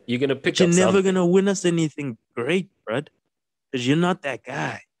going to pick up You're never going to win us anything great, bud, because you're not that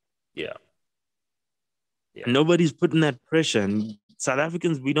guy. Yeah. And nobody's putting that pressure. And South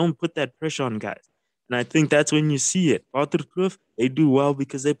Africans, we don't put that pressure on guys. And I think that's when you see it. Waterkloof, they do well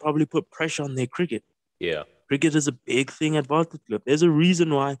because they probably put pressure on their cricket. Yeah. Cricket is a big thing at Waterkloof. There's a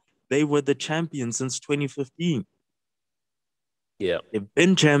reason why they were the champions since 2015. Yeah. They've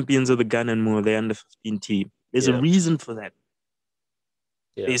been champions of the Gun and Moore, their under 15 team. There's a reason for that.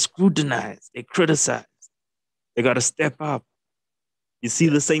 Yeah. They scrutinize, they criticize. They got to step up. You see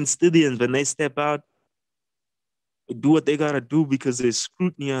the St. Stithians, when they step out, they do what they got to do because there's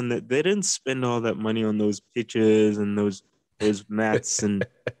scrutiny on that. They didn't spend all that money on those pitches and those mats and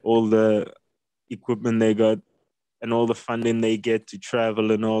all the equipment they got and all the funding they get to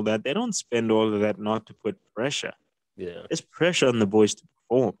travel and all that. They don't spend all of that not to put pressure. Yeah. There's pressure on the boys to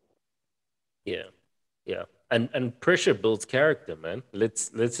perform. Yeah. And pressure builds character, man. Let's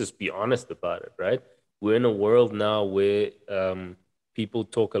just be honest about it, right? We're in a world now where people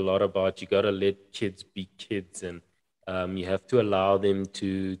talk a lot about you got to let kids be kids, and you have to allow them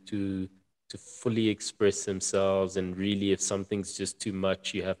to to fully express themselves. And really, if something's just too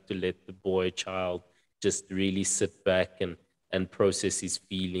much, you have to let the child just really sit back and process his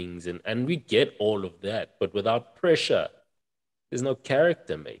feelings. And we get all of that, but without pressure, there's no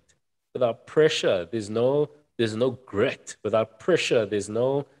character, mate. Without pressure, there's no grit. Without pressure,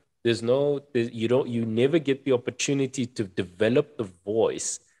 you never get the opportunity to develop the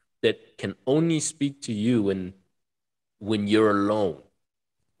voice that can only speak to you when you're alone,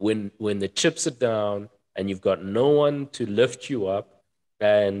 when the chips are down and you've got no one to lift you up.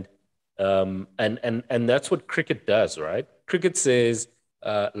 And that's what cricket does, right? Cricket says,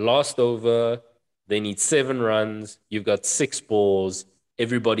 last over, they need 7 runs, you've got 6 balls,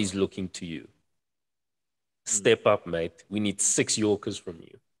 everybody's looking to you. Step up, mate. We need 6 Yorkers from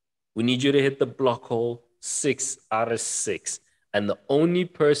you. We need you to hit the block hole 6 out of 6. And the only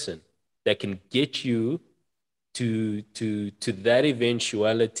person that can get you to that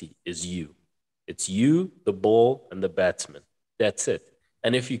eventuality is you. It's you, the ball, and the batsman. That's it.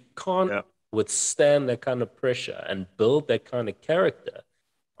 And if you can't withstand that kind of pressure and build that kind of character,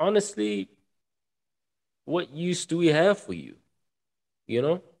 honestly, what use do we have for you? You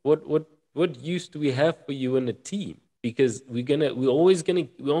know, what use do we have for you in a team? Because we're always gonna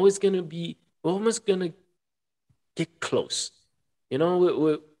get close. You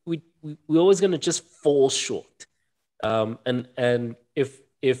know, we're always gonna just fall short. And if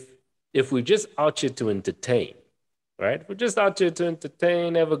we're just out here to entertain, right? We're just out here to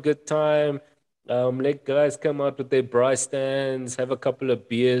entertain, have a good time. Let guys come out with their braai stands, have a couple of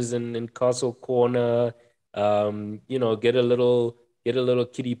beers in Castle Corner. Get a little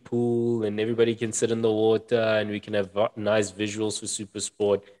kiddie pool, and everybody can sit in the water, and we can have nice visuals for Super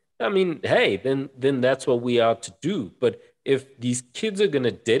Sport. I mean, hey, then that's what we are to do. But if these kids are going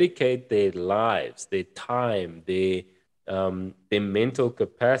to dedicate their lives, their time, their mental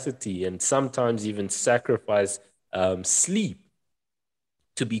capacity, and sometimes even sacrifice sleep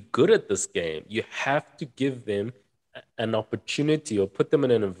to be good at this game, you have to give them an opportunity or put them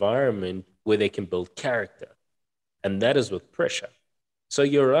in an environment where they can build character. And that is with pressure. So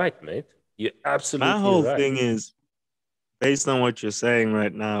you're right, mate. You're absolutely right. My whole thing is, based on what you're saying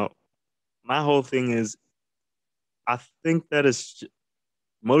right now, my whole thing is, I think that is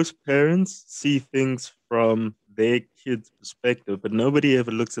most parents see things from their kids' perspective, but nobody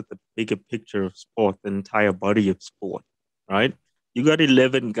ever looks at the bigger picture of sport, the entire body of sport, right? You got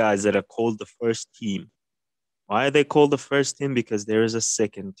 11 guys that are called the first team. Why are they called the first team? Because there is a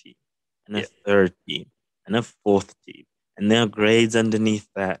second team and a third team and a fourth team, and there are grades underneath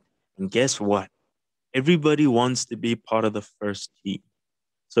that. And guess what? Everybody wants to be part of the first team.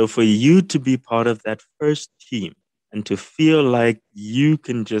 So for you to be part of that first team and to feel like you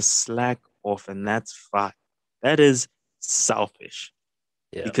can just slack off and that's fine, that is selfish.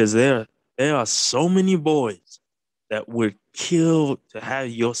 Yeah. Because there are so many boys that would kill to have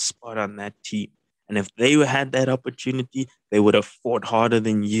your spot on that team. And if they had that opportunity, they would have fought harder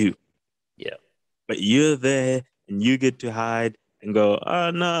than you. Yeah. But you're there and you get to hide and go,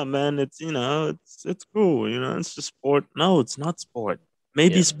 oh, no, man, it's cool. It's just sport. No, it's not sport.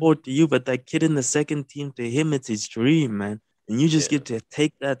 Maybe sport to you, but that kid in the second team, to him, it's his dream, man. And you just get to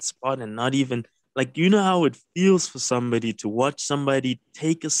take that spot and not even, like, you know how it feels for somebody to watch somebody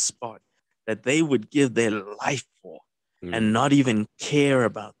take a spot that they would give their life for and not even care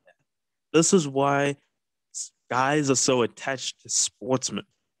about that. This is why guys are so attached to sportsmen,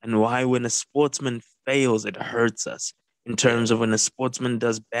 and why when a sportsman fails, it hurts us in terms of when a sportsman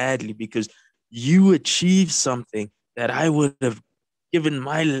does badly, because you achieve something that I would have given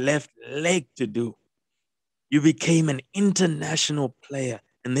my left leg to do. You became an international player,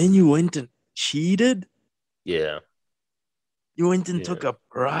 and then you went and cheated? Yeah. You went and took a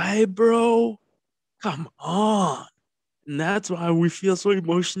bribe, bro? Come on. And that's why we feel so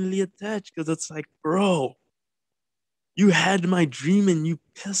emotionally attached, because it's like, bro, you had my dream and you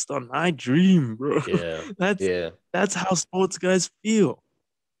pissed on my dream, bro. Yeah. That's how sports guys feel.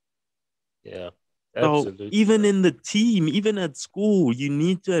 Yeah. Absolutely. So even in the team, even at school, you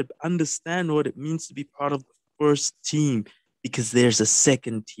need to understand what it means to be part of the first team, because there's a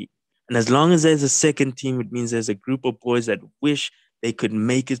second team. And as long as there's a second team, it means there's a group of boys that wish they could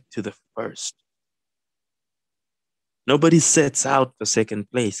make it to the first. Nobody sets out for second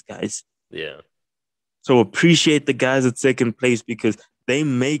place, guys. Yeah. So appreciate the guys at second place, because they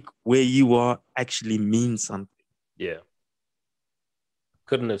make where you are actually mean something. Yeah.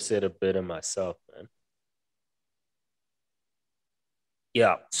 Couldn't have said it better myself, man.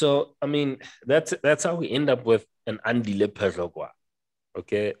 Yeah. So, I mean, that's how we end up with an Andile Phehlukwayo.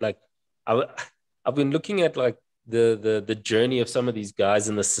 Okay. Like, I've been looking at like the journey of some of these guys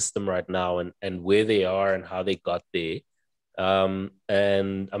in the system right now, and where they are and how they got there. And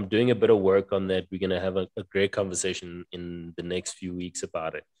I'm doing a bit of work on that. We're gonna have a great conversation in the next few weeks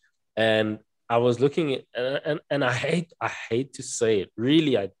about it. And I was looking at, and I hate to say it,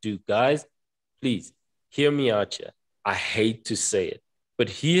 really I do, guys. Please hear me out here. I hate to say it, but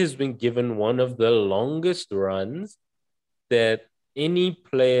he has been given one of the longest runs that any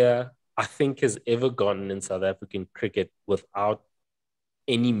player I think has ever gotten in South African cricket without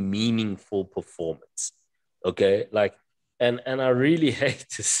any meaningful performance. Okay, like, and I really hate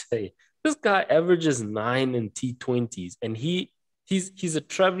to say this guy averages 9 in T20s, and he's a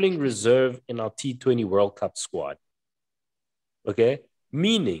traveling reserve in our T20 World Cup squad. Okay,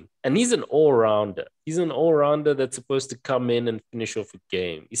 meaning, and he's an all rounder. He's an all rounder that's supposed to come in and finish off a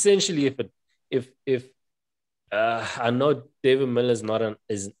game. Essentially, if I know David Miller is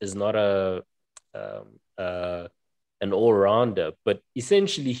not an all rounder, but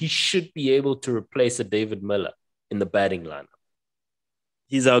essentially he should be able to replace a David Miller in the batting lineup.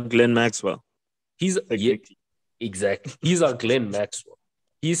 He's our Glenn Maxwell. Yeah, exactly. He's our Glenn Maxwell.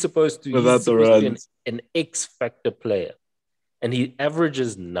 He's supposed to, be an X factor player, and he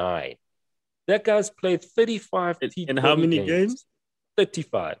averages 9. That guy's played 35 T20 in how many games?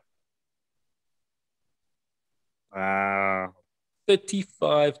 35. Wow.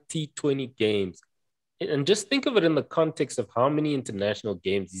 35 T20 games. And just think of it in the context of how many international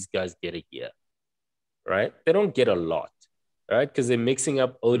games these guys get a year, right? They don't get a lot, right? Because they're mixing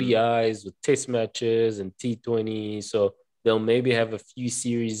up ODIs with test matches and T20. So they'll maybe have a few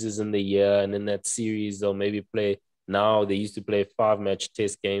series in the year. And in that series, they'll maybe play. Now they used to play 5-match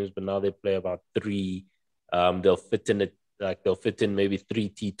test games, but now they play about 3. They'll fit in maybe 3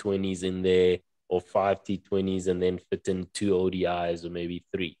 T20s in there, or 5 T20s, and then fit in 2 ODIs, or maybe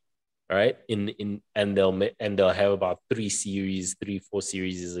 3. Right? And they'll have about 4 series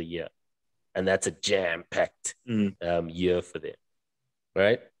a year. And that's a jam-packed year for them.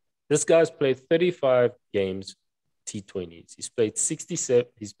 Right? This guy's played 35 games T20s. He's played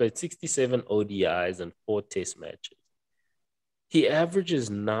 67 ODIs and 4 test matches. He averages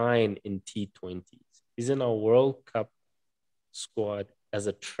 9 in T20s. He's in our World Cup squad as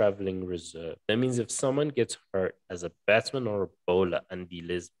a traveling reserve. That means if someone gets hurt as a batsman or a bowler, Andile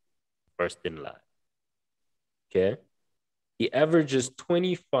is first in line. Okay? He averages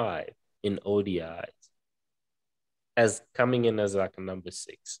 25 in ODIs as coming in as like a number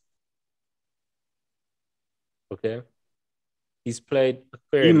 6. Okay? He's played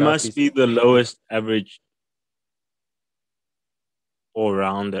fair He enough. must be the lowest average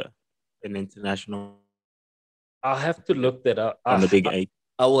all-rounder in international. I'll have to look that up. On the Big 8.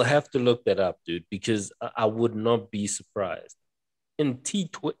 I will have to look that up, dude, because I would not be surprised. In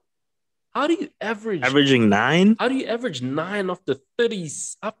T20, how do you averaging 9? How do you average 9 after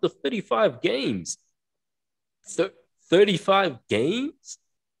 35 games? 35 games?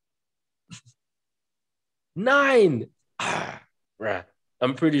 9. Right.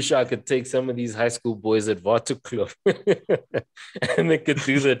 I'm pretty sure I could take some of these high school boys at Waterkloof and they could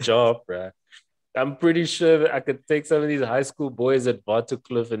do the job, bruh. I'm pretty sure that I could take some of these high school boys at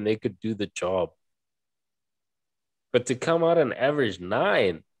Waterkloof and they could do the job. But to come out and average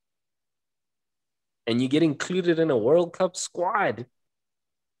 9 and you get included in a World Cup squad,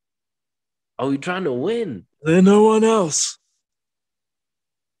 are we trying to win? There's no one else.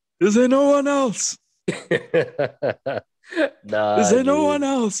 Is there no one else? Nah, is there no one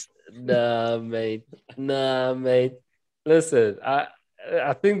else? Nah, mate. Listen, I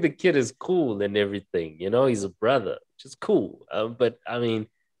think the kid is cool and everything. You know, he's a brother, which is cool. But I mean,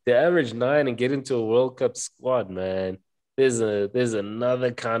 to average 9 and get into a World Cup squad, man, there's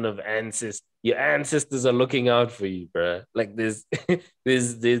another kind of ancestor. Your ancestors are looking out for you, bro. Like they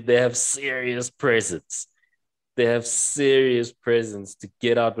have serious presence. They have serious presence to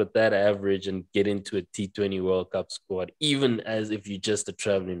get out with that average and get into a T20 World Cup squad, even as if you're just a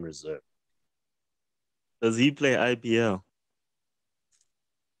traveling reserve. Does he play IPL?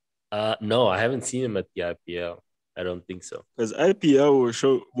 No, I haven't seen him at the IPL. I don't think so. Because IPL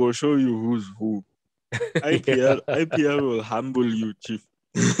will show you who's who. IPL will humble you, Chief.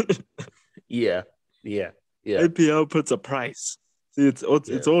 Yeah. IPL puts a price. See, it's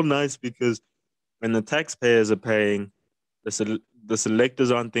all nice because when the taxpayers are paying, the selectors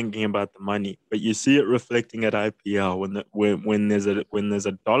aren't thinking about the money, but you see it reflecting at IPL when there's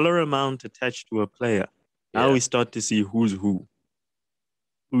a dollar amount attached to a player. Now we start to see who's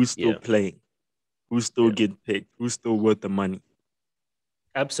still playing, who's still getting picked, who's still worth the money.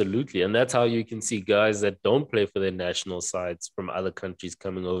 Absolutely, and that's how you can see guys that don't play for their national sides from other countries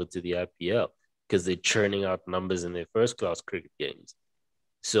coming over to the IPL because they're churning out numbers in their first-class cricket games.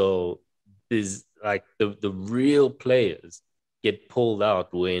 So there's like the real players get pulled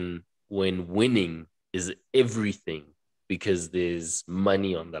out when winning is everything because there's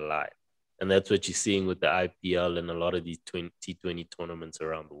money on the line. And that's what you're seeing with the IPL and a lot of these T20 tournaments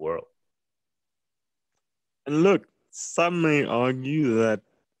around the world. And look, some may argue that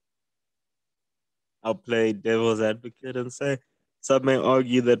I'll play devil's advocate and say some may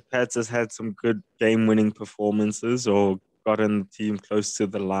argue that Pats has had some good game-winning performances or gotten the team close to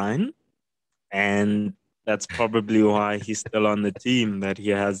the line. And that's probably why he's still on the team, that he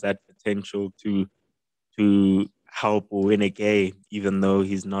has that potential to help win a game, even though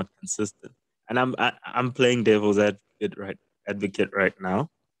he's not consistent. And I'm playing devil's advocate right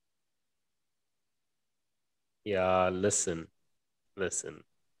now. Yeah, listen.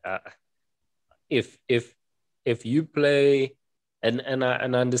 If you play, and I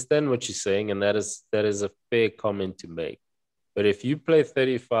understand what you're saying, and that is a fair comment to make. But if you play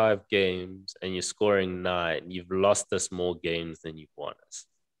 35 games and you're scoring 9, you've lost us more games than you've won us.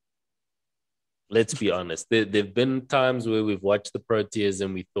 Let's be honest. There've been times where we've watched the Proteas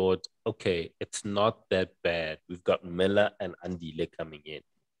and we thought, okay, it's not that bad. We've got Miller and Andile coming in.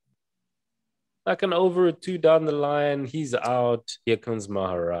 Like an over or 2 down the line, he's out. Here comes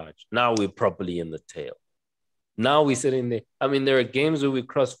Maharaj. Now we're properly in the tail. Now we're sitting there. I mean, there are games where we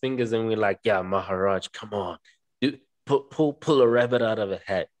cross fingers and we're like, yeah, Maharaj, come on. Pull a rabbit out of a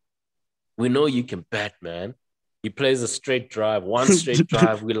hat. We know you can bat, man. He plays a straight drive, one straight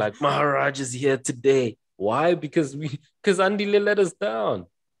drive. We're like, Maharaj is here today. Why? Because Andile let us down.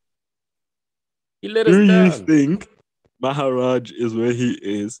 He let us down. Do you think Maharaj is where he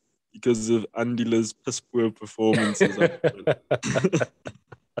is because of Andile's poor performances?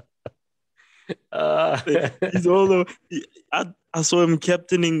 He's all I saw him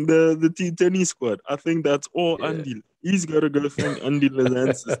captaining the T20 squad. I think that's all Andile. He's got to go thank Andile's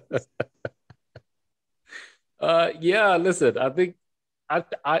ancestors. Listen, I think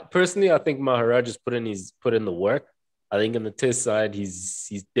I personally think Maharaj has put in the work. I think in the test side,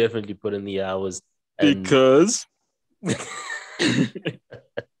 he's definitely put in the hours. Because listen.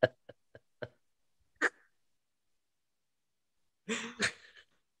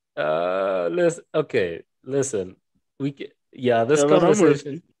 This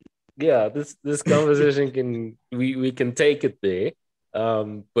conversation. Yeah, this conversation we can take it there.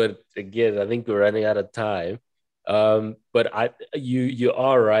 But again, I think we're running out of time. But you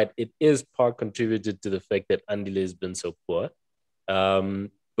are right. It is part contributed to the fact that Andile has been so poor.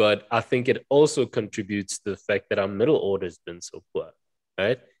 But I think it also contributes to the fact that our middle order has been so poor,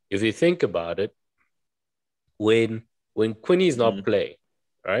 right? If you think about it, when Quinny's not playing,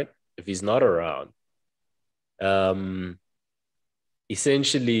 right? If he's not around,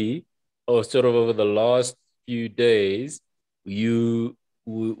 essentially, or sort of over the last few days, we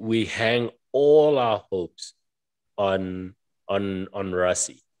hang all our hopes on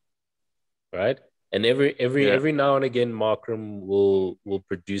Rassie, right? And every now and again, Markram will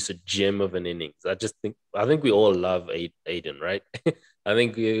produce a gem of an innings. I think we all love Aiden, right? I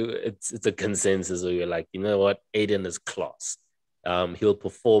think it's a consensus where you're like, you know what, Aiden is class. He'll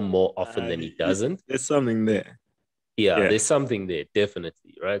perform more often than he doesn't. There's something there. Yeah, there's something there,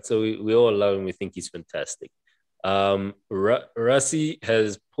 definitely, right? So we all love him. We think he's fantastic. Rassie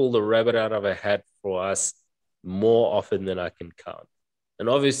has pulled a rabbit out of a hat for us more often than I can count. And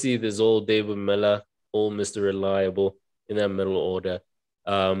obviously, there's all David Miller, all Mr. Reliable in that middle order.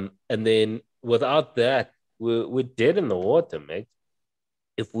 And then without that, we're dead in the water, mate.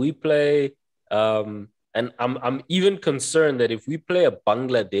 If we play, and I'm even concerned that if we play a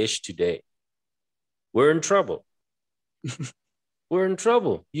Bangladesh today, we're in trouble. We're in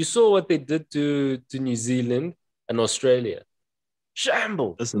trouble. You saw what they did to New Zealand and Australia.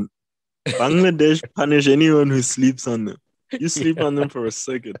 Shamble. Listen, Bangladesh punish anyone who sleeps on them. You sleep on them for a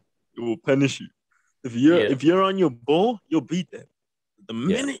second, it will punish you. If you're on your ball, you'll beat them. The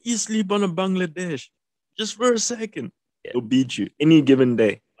minute you sleep on a Bangladesh, just for a second, they'll beat you. Any given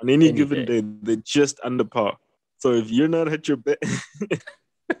day. On any given day, they're just under par. So if you're not at your best,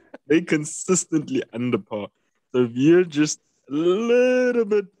 they consistently under par. So if you're just a little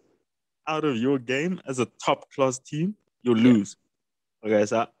bit out of your game as a top class team, you'll lose. Okay,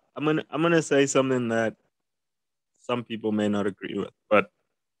 so I'm gonna say something that some people may not agree with, but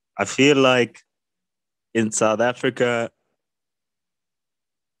I feel like in South Africa,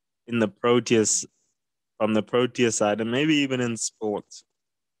 from the Proteas side, and maybe even in sports,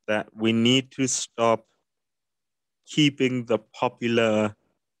 that we need to stop keeping the popular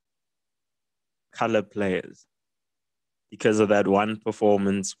color players because of that one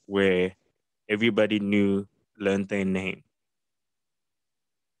performance where everybody learned their name.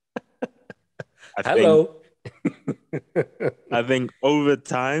 Hello. I think over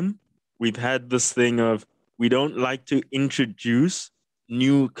time, we've had this thing of we don't like to introduce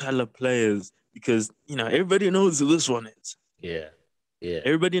new color players because, everybody knows who this one is. Yeah. Yeah.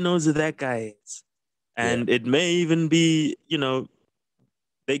 Everybody knows who that guy is. And it may even be,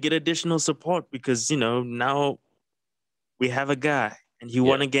 they get additional support because, now we have a guy and he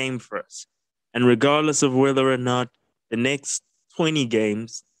won a game for us. And regardless of whether or not the next 20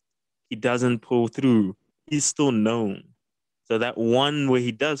 games he doesn't pull through, he's still known. So that one where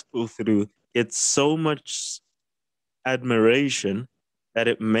he does pull through gets so much admiration that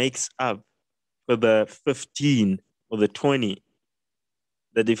it makes up for the 15 or the 20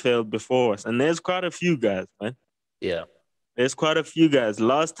 that he failed before us. And there's quite a few guys, man. Yeah. There's quite a few guys.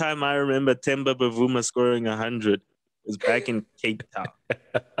 Last time I remember Temba Bavuma scoring 100 was back in Cape Town.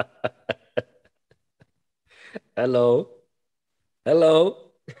 Hello.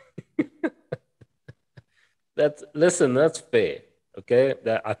 That's fair. Okay.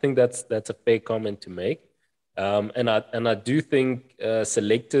 I think that's a fair comment to make. And I do think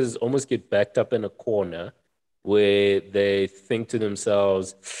selectors almost get backed up in a corner where they think to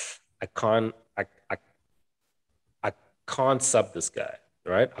themselves, I can't sub this guy,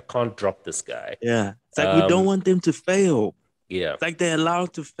 right? I can't drop this guy. Yeah. It's like we don't want them to fail. Yeah. It's like they're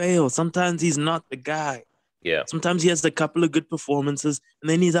allowed to fail. Sometimes he's not the guy. Yeah. Sometimes he has a couple of good performances and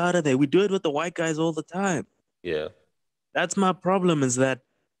then he's out of there. We do it with the white guys all the time. Yeah. That's my problem, is that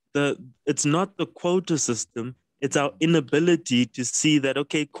it's not the quota system. It's our inability to see that,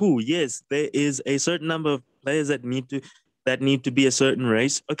 okay, cool. Yes, there is a certain number of players that need to be a certain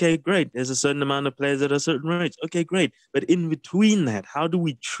race. Okay, great. There's a certain amount of players at a certain race. Okay, great. But in between that, how do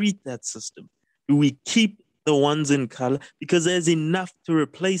we treat that system? Do we keep the ones in color? Because there's enough to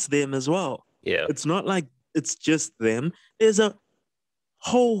replace them as well. Yeah. It's not like it's just them. There's a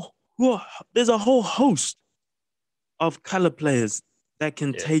whole host of color players that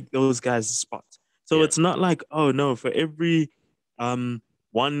can take those guys' spots. So it's not like, oh no, for every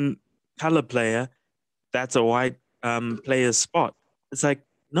one color player, that's a white player's spot. It's like,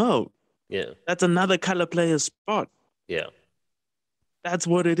 no. Yeah. That's another color player's spot. Yeah. That's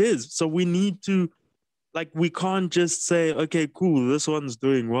what it is. So we need to, we can't just say, okay, cool, this one's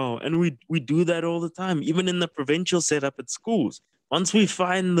doing well. And we do that all the time, even in the provincial setup at schools. Once we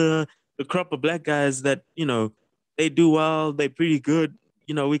find the crop of black guys that, they do well, they're pretty good,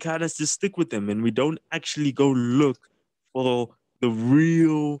 we kind of just stick with them and we don't actually go look for the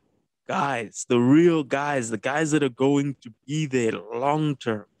real guys, the guys that are going to be there long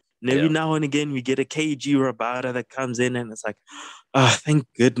term. And every now and again, we get a KG Rabada that comes in and it's like, oh, thank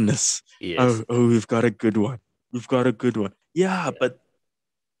goodness. Yes. Oh, we've got a good one. Yeah, but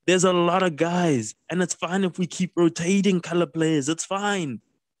there's a lot of guys and it's fine if we keep rotating color players. It's fine.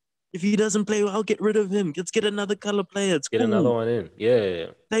 If he doesn't play well, get rid of him. Let's get another color player. It's get cool. Another one in. Yeah.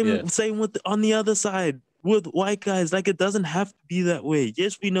 Same with on the other side with white guys. It doesn't have to be that way.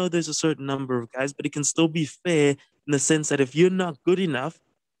 Yes, we know there's a certain number of guys, but it can still be fair in the sense that if you're not good enough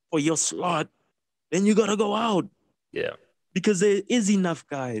for your slot, then you gotta go out. Yeah. Because there is enough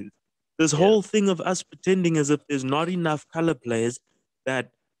guys. This whole thing of us pretending as if there's not enough color players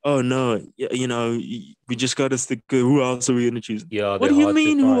that, oh no, we just gotta stick. Who else are we gonna choose? Yeah. What do you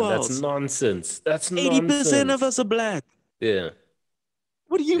mean? Who else? That's nonsense. 80% of us are black. Yeah.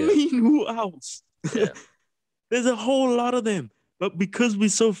 What do you mean? Who else? Yeah. There's a whole lot of them. But because we're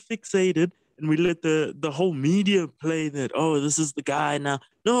so fixated and we let the whole media play that, oh, this is the guy now.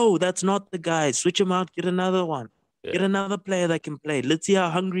 No, that's not the guy. Switch him out. Get another one. Yeah. Get another player that can play. Let's see how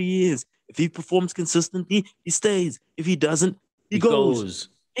hungry he is. If he performs consistently, he stays. If he doesn't, he goes.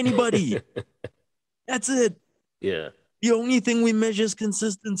 Anybody. That's it. Yeah. The only thing we measure is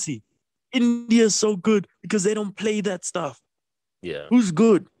consistency. India's so good because they don't play that stuff. Yeah. Who's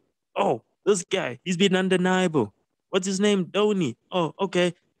good? Oh, this guy. He's been undeniable. What's his name? Dhoni. Oh,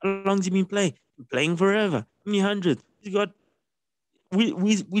 okay. How long's he been playing? Playing forever. How many hundreds? He's got. We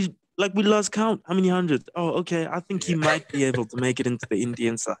lost count. How many hundreds? Oh, okay. I think he might be able to make it into the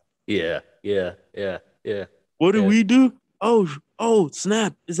Indian side. Yeah. What do we do? Oh,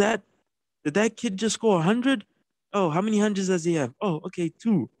 snap. Did that kid just score 100? Oh, how many hundreds does he have? Oh, okay,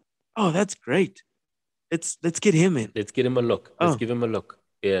 2. Oh, that's great. Let's get him in. Let's get him a look. Let's give him a look.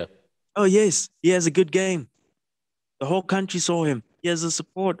 Yeah. Oh, yes. He has a good game. The whole country saw him. He has the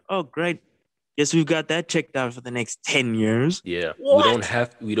support. Oh, great. Guess we've got that checked out for the next 10 years. Yeah. What?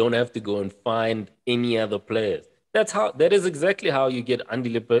 We don't have to go and find any other players. That is exactly how you get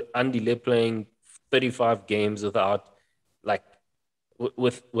Andile playing 35 games without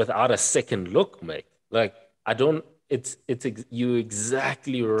without a second look, mate. Like I don't. You're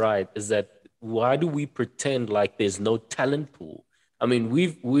exactly right. Is that why do we pretend like there's no talent pool? I mean,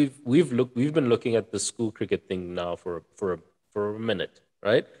 we've been looking at the school cricket thing now for a minute,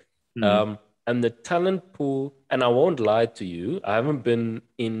 right? Mm. And the talent pool, and I won't lie to you, I haven't been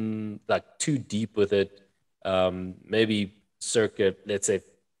in like too deep with it. Maybe circa, let's say,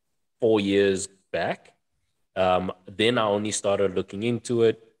 4 years back. Then I only started looking into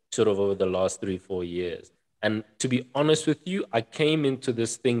it sort of over the last 3, 4 years. And to be honest with you, I came into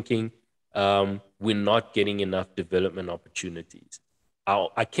this thinking we're not getting enough development opportunities.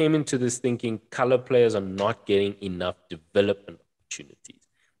 I came into this thinking color players are not getting enough development opportunities.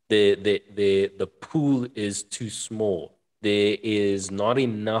 The pool is too small. There is not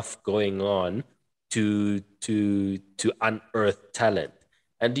enough going on to unearth talent.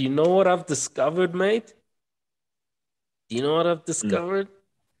 And do you know what I've discovered, mate? Do you know what I've Mm. discovered?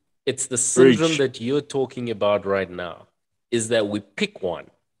 It's the syndrome Preach. that you're talking about right now. Is that we pick one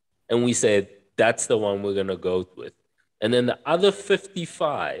and we say that's the one we're gonna go with. And then the other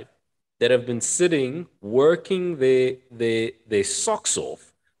 55 that have been sitting working their socks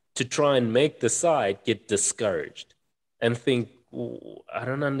off to try and make the side get discouraged and think, "Ooh, I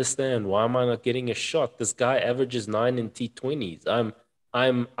don't understand. Why am I not getting a shot? This guy averages 9 in T20s. I'm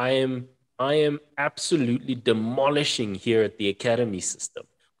I am absolutely demolishing here at the academy system.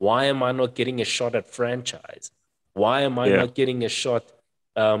 Why am I not getting a shot at franchise? Why am I Yeah. not getting a shot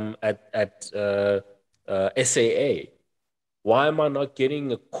at SAA? Why am I not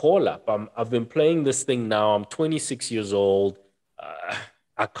getting a call up? I've been playing this thing now. I'm 26 years old.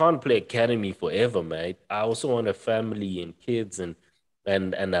 I can't play academy forever, mate. I also want a family and kids and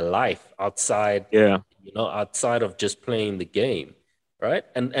a life outside, Yeah. outside of just playing the game, right?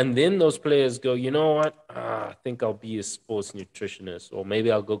 And then those players go, you know what? I think I'll be a sports nutritionist, or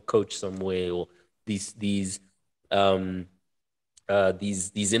maybe I'll go coach somewhere, or um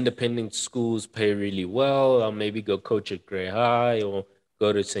these independent schools pay really well. I'll maybe go coach at Grey High or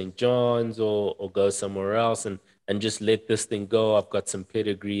go to St. John's or go somewhere else and just let this thing go. I've got some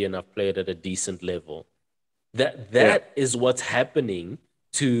pedigree and I've played at a decent level. That Yeah. that is what's happening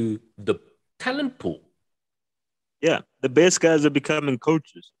to the talent pool. Yeah. The best guys are becoming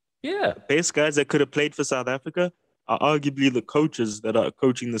coaches. Yeah. The best guys that could have played for South Africa are arguably the coaches that are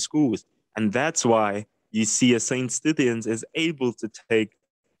coaching the schools. And that's why you see a St. Stithians is able to take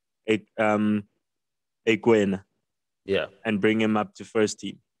a Gwen Yeah. and bring him up to first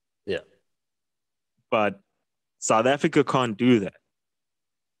team. Yeah. But South Africa can't do that.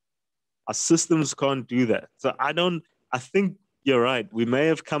 Our systems can't do that. So I think you're right. We may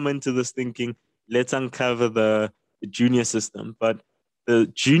have come into this thinking, let's uncover the junior system, but the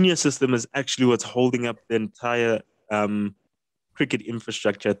junior system is actually what's holding up the entire cricket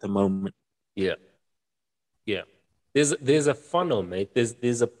infrastructure at the moment. Yeah. Yeah. There's a funnel, mate.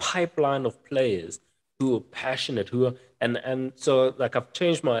 There's a pipeline of players who are passionate, who are and so like I've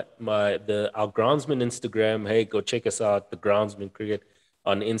changed our Groundsmen Instagram. Hey, go check us out, the Groundsmen Cricket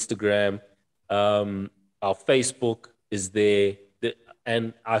on Instagram. Our Facebook is there.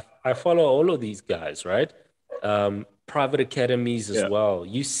 And I follow all of these guys, right? Private academies as Yeah. well.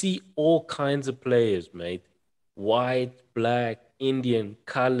 You see all kinds of players, mate. White, black, Indian,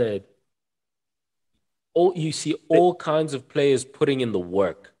 colored, you see all kinds of players putting in the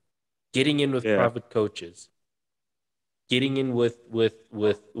work, getting in with Yeah. private coaches, getting in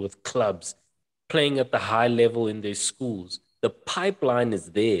with clubs, playing at the high level in their schools. The pipeline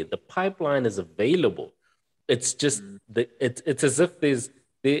is there. The pipeline is available. It's just it's as if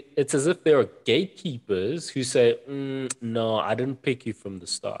it's as if there are gatekeepers who say, "No, I didn't pick you from the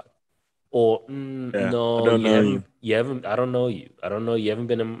start," or Yeah. I "No, don't know you. you haven't. I don't know you. I don't know you. Haven't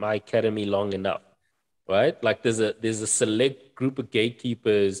been in my academy long enough." Right? Like there's a select group of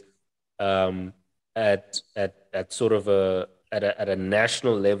gatekeepers um, at sort of a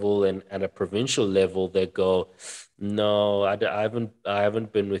national level and at a provincial level that go, no, I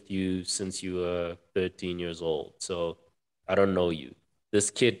haven't been with you since you were 13 years old, so I don't know you. This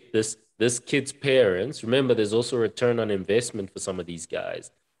kid's parents. Remember, there's also a return on investment for some of these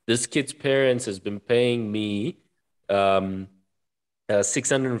guys. This kid's parents has been paying me.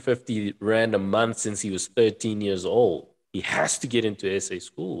 650 Rand a month since he was 13 years old. He has to get into SA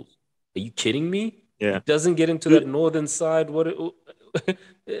schools. Are you kidding me? He Yeah. doesn't get into that northern side.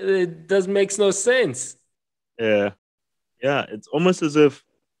 It does makes no sense. Yeah. Yeah. It's almost as if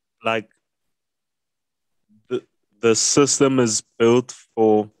like the system is built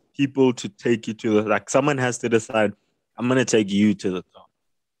for people to take you to someone has to decide, I'm gonna take you to the top.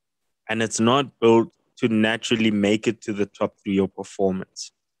 And it's not built to naturally make it to the top through your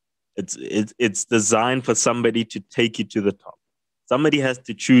performance. It's designed for somebody to take you to the top. Somebody has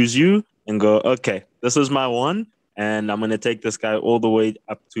to choose you and go, okay, this is my one, and I'm going to take this guy all the way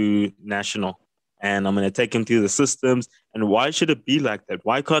up to national, and I'm going to take him through the systems. And why should it be like that?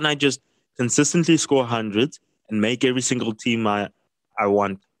 Why can't I just consistently score hundreds and make every single team I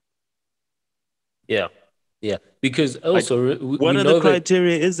want? Yeah. Because also, what are the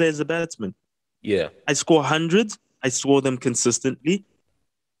criteria is there as a batsman? Yeah. I score hundreds. I score them consistently.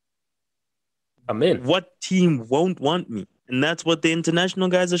 I'm in. What team won't want me? And that's what the international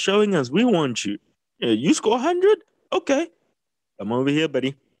guys are showing us. We want you. Yeah, you score 100? Okay. Come over here,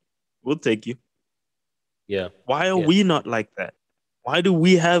 buddy. We'll take you. Yeah. Why are we not like that? Why do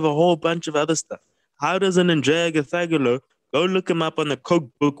we have a whole bunch of other stuff? How does an Andile Gathagalo, go look him up on the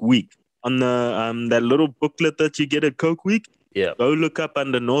Coke Book Week, on the that little booklet that you get at Coke Week? Yeah. Go look up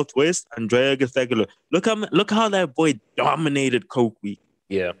on the Northwest, Andile Gathagalo. Look how that boy dominated Coke Week.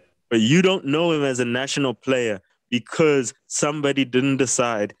 Yeah. But you don't know him as a national player because somebody didn't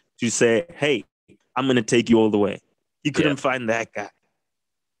decide to say, hey, I'm going to take you all the way. He couldn't find that guy.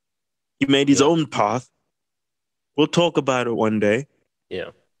 He made his own path. We'll talk about it one day. Yeah.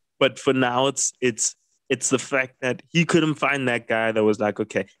 But for now, it's the fact that he couldn't find that guy that was like,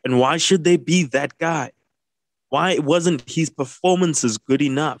 okay, and why should they be that guy? Why wasn't his performances good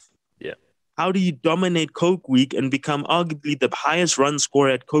enough? Yeah. How do you dominate Coke Week and become arguably the highest run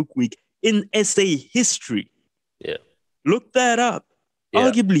scorer at Coke Week in SA history? Yeah. Look that up.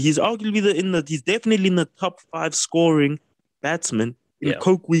 Yeah. He's he's definitely in the top 5 scoring batsmen in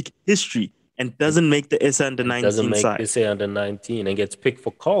Coke Week history, and doesn't make the SA under 19 doesn't make side. SA under 19 and gets picked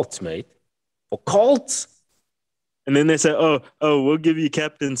for Colts, mate. For Colts. And then they say, oh, we'll give you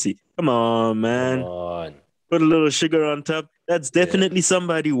captaincy. Come on, man. Come on. Put a little sugar on top. That's definitely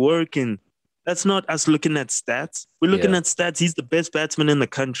somebody working. That's not us looking at stats. We're looking at stats. He's the best batsman in the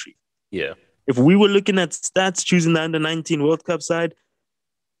country. Yeah. If we were looking at stats, choosing the under 19 World Cup side,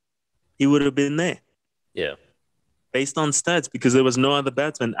 he would have been there. Yeah. Based on stats, because there was no other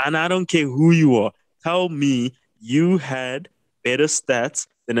batsman. And I don't care who you are. Tell me you had better stats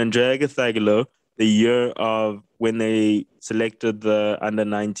than Andile Gathagalo the year of when they selected the under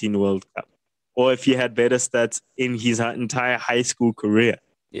 19 World Cup. Or if he had better stats in his entire high school career.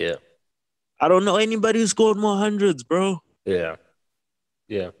 Yeah. I don't know anybody who scored more hundreds, bro. Yeah.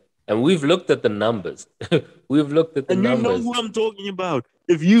 Yeah. And we've looked at the numbers. We've looked at the numbers. And you know who I'm talking about.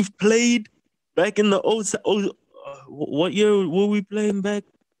 If you've played back in the what year were we playing back?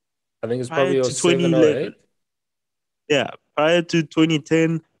 I think it's probably 07 or 08. Yeah, prior to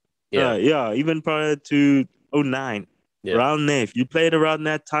 2010. Yeah, even prior to 09. Yeah. Around there. If you played around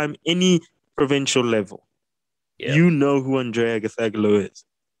that time, any provincial level, you know who Andile Gathagalo is.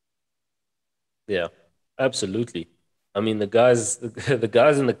 Yeah, absolutely. I mean, the guys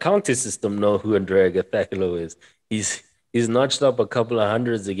in the county system know who Andile Gathagalo is. He's notched up a couple of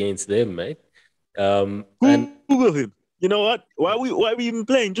hundreds against them, mate. Google him. You know what? Why are we even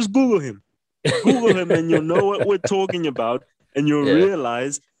playing? Just Google him. Google him, and you'll know what we're talking about, and you'll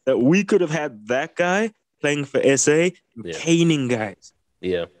realize that we could have had that guy playing for SA, caning guys.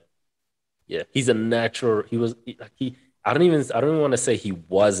 Yeah. Yeah, he's a natural. I don't even want to say he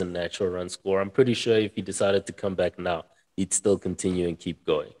was a natural run scorer. I'm pretty sure if he decided to come back now, he'd still continue and keep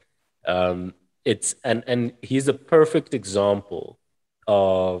going. And he's a perfect example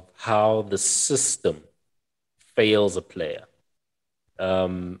of how the system fails a player.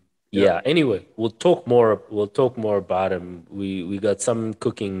 Anyway, we'll talk more about him. We got some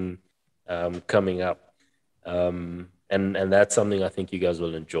cooking coming up. And that's something I think you guys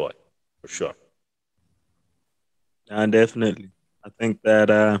will enjoy for sure. Definitely. I think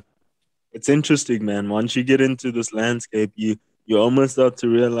that it's interesting, man. Once you get into this landscape, you almost start to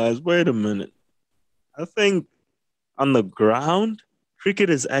realize, wait a minute. I think on the ground, cricket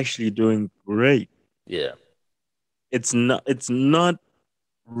is actually doing great. Yeah. It's not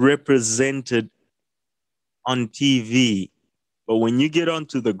represented on TV. But when you get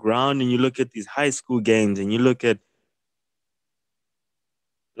onto the ground and you look at these high school games and you look at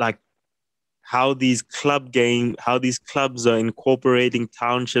like how these clubs are incorporating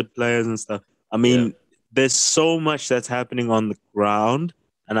township players and stuff. I mean, there's so much that's happening on the ground.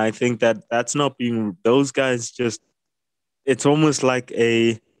 And I think that's not being, those guys just, it's almost like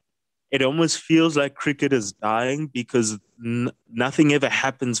it almost feels like cricket is dying because nothing ever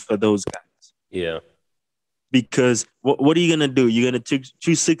happens for those guys. Yeah. Because what are you going to do? You're going to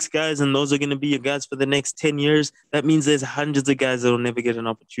choose 6 guys and those are going to be your guys for the next 10 years. That means there's hundreds of guys that will never get an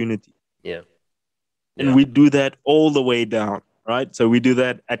opportunity. Yeah. And we do that all the way down, right? So we do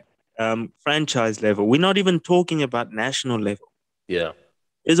that at franchise level. We're not even talking about national level. Yeah.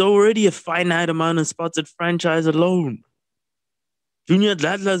 There's already a finite amount of spots at franchise alone. Junior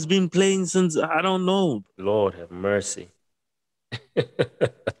Dadla's been playing since, I don't know. Lord have mercy.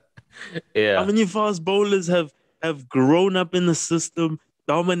 Yeah. How many fast bowlers have grown up in the system,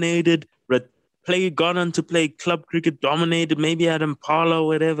 dominated, gone on to play club cricket, dominated, maybe at Impala or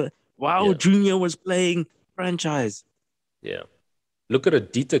whatever, while Yeah. Junior was playing franchise? Yeah. Look at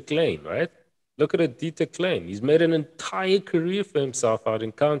Aditya Klein, right? Look at Aditya Klein. He's made an entire career for himself out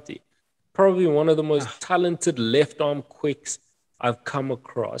in county. Probably one of the most talented left arm quicks I've come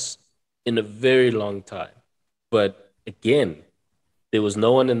across in a very long time. But again, there was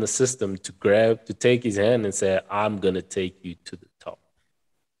no one in the system to take his hand and say, I'm going to take you to the top.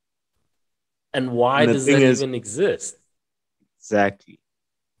 And why does that even exist? Exactly.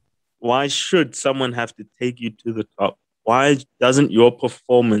 Why should someone have to take you to the top? Why doesn't your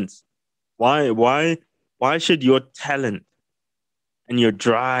performance, why should your talent and your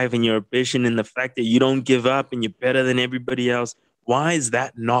drive and your ambition and the fact that you don't give up and you're better than everybody else, why is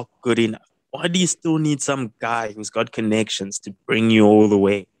that not good enough? Why do you still need some guy who's got connections to bring you all the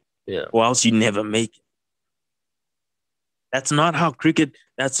way? Yeah. Or else you never make it. That's not how cricket,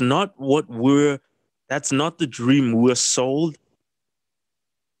 that's not the dream we're sold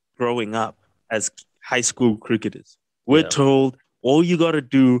growing up as high school cricketers. We're told all you got to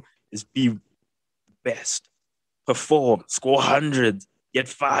do is be best, perform, score hundreds, get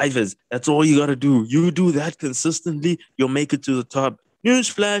fivers. That's all you got to do. You do that consistently, you'll make it to the top.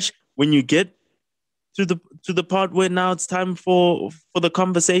 Newsflash, when you get to the part where now it's time for the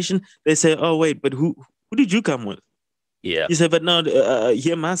conversation, they say, oh, wait, but who did you come with? Yeah. You say, but no,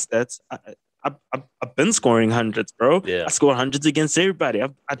 here my stats. I've been scoring hundreds, bro. Yeah. I score hundreds against everybody.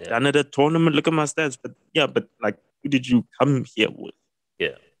 I've done it at a tournament. Look at my stats. But like, who did you come here with?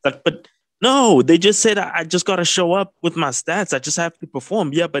 Yeah. But no, they just said I just got to show up with my stats. I just have to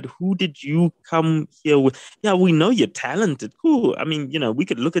perform. Yeah, but who did you come here with? Yeah, we know you're talented. Cool. I mean, we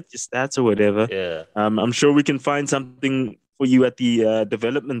could look at your stats or whatever. Yeah. I'm sure we can find something for you at the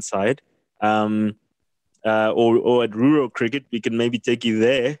development side. Or at rural cricket, we can maybe take you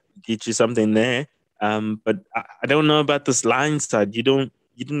there, get you something there. But I don't know about this line side. You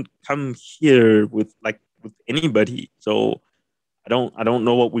didn't come here with anybody. So I don't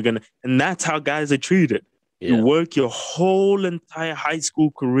know what we're gonna. And that's how guys are treated. Yeah. You work your whole entire high school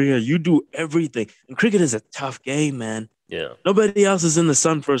career. You do everything. And cricket is a tough game, man. Yeah. Nobody else is in the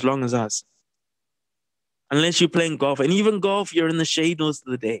sun for as long as us. Unless you're playing golf. And even golf, you're in the shade most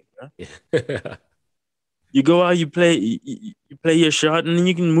of the day. Huh? Yeah. You go out, you play your shot, and then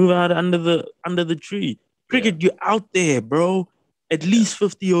you can move out under the tree. Cricket, you're out there, bro. At least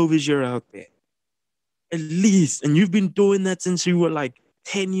 50 overs, you're out there. At least. And you've been doing that since you were like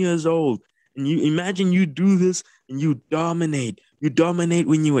 10 years old. And you imagine you do this and you dominate. You dominate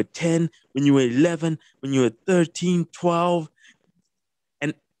when you were 10, when you were 11, when you were 13, 12.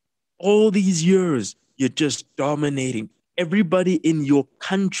 And all these years, you're just dominating everybody in your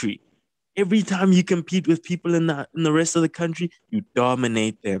country. Every time you compete with people in the rest of the country, you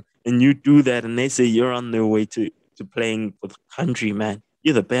dominate them. And you do that, and they say you're on their way to playing for the country, man.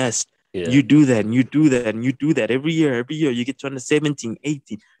 You're the best. Yeah. You do that, and you do that, and you do that every year. Every year, you get to under 17,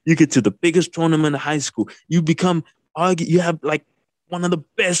 18. You get to the biggest tournament in high school. You have like one of the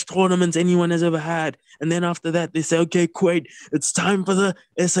best tournaments anyone has ever had. And then after that, they say, okay, Quaid, it's time for the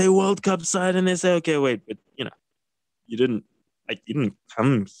SA World Cup side. And they say, okay, wait, but you didn't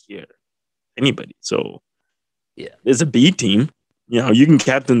come here. Anybody. So yeah, there's a B team. You can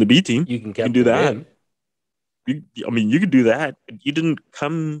captain the B team. You can do that. them. You could do that, but you didn't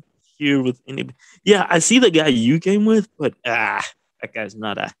come here with anybody. Yeah, I see the guy you came with, but that guy's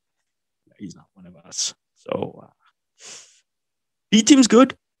he's not one of us. So B team's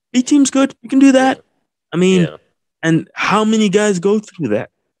good. B team's good. You can do that. Yeah. I mean, and how many guys go through that?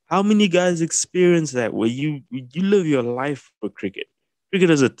 How many guys experience that where you live your life for cricket? Cricket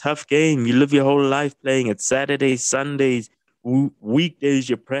is a tough game. You live your whole life playing it. Saturdays, Sundays, weekdays,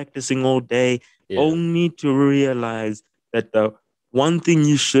 you're practicing all day, only to realize that the one thing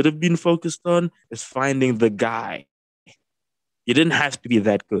you should have been focused on is finding the guy. You didn't have to be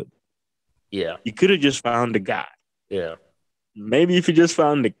that good. Yeah. You could have just found a guy. Yeah. Maybe if you just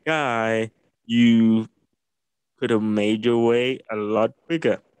found a guy, you could have made your way a lot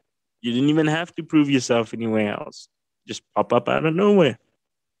quicker. You didn't even have to prove yourself anywhere else. Just pop up out of nowhere.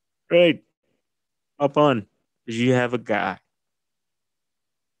 Great. Hop on. Because you have a guy.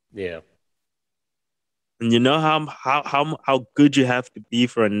 Yeah. And you know how good you have to be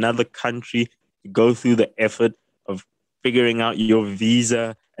for another country to go through the effort of figuring out your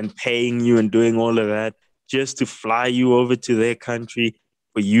visa and paying you and doing all of that just to fly you over to their country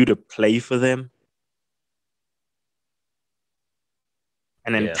for you to play for them?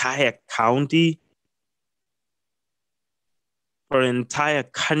 An entire county, for an entire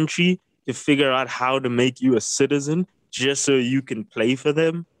country to figure out how to make you a citizen just so you can play for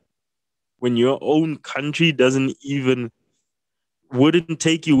them, when your own country wouldn't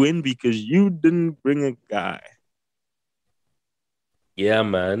take you in because you didn't bring a guy. Yeah,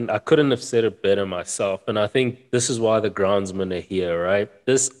 man. I couldn't have said it better myself. And I think this is why the groundsmen are here, right?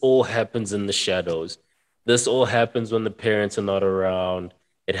 This all happens in the shadows. This all happens when the parents are not around.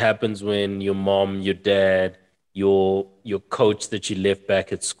 It happens when your mom, your dad, your coach that you left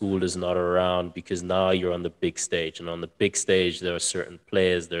back at school is not around, because now you're on the big stage. And on the big stage, there are certain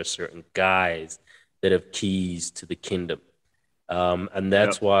players, there are certain guys that have keys to the kingdom. And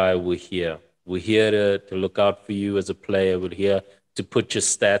that's why we're here. We're here to look out for you as a player. We're here to put your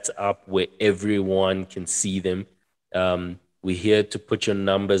stats up where everyone can see them. We're here to put your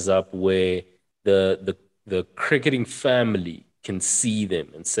numbers up where the cricketing family can see them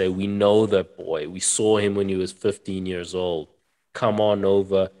and say, we know that boy. We saw him when he was 15 years old. Come on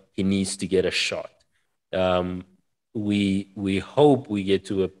over. He needs to get a shot. We hope we get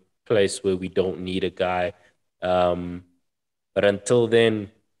to a place where we don't need a guy. But until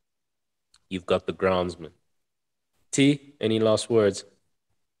then, you've got the groundsman. T, any last words?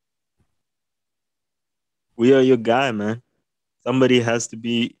 We are your guy, man. Somebody has to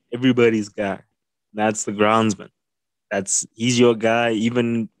be everybody's guy. That's the groundsman. He's your guy,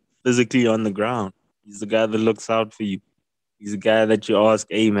 even physically on the ground. He's the guy that looks out for you. He's the guy that you ask,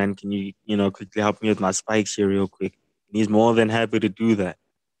 hey, man, can you quickly help me with my spikes here real quick? And he's more than happy to do that.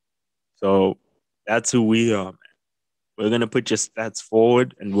 So that's who we are, man. We're going to put your stats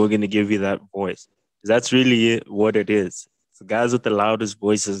forward and we're going to give you that voice. That's really what it is. It's the guys with the loudest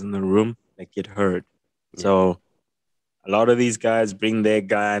voices in the room that get heard. Yeah. So a lot of these guys bring their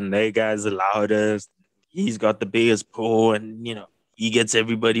guy and their guy's the loudest. He's got the biggest pull and, he gets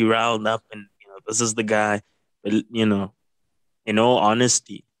everybody riled up and, this is the guy. But, in all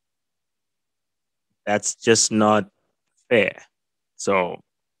honesty, that's just not fair. So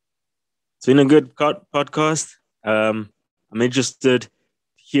it's been a good podcast. I'm interested to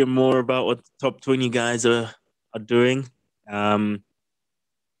hear more about what the top 20 guys are doing.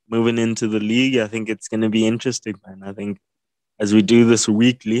 Moving into the league, I think it's going to be interesting, man. I think as we do this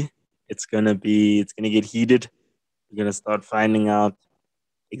weekly, it's going to get heated. We're going to start finding out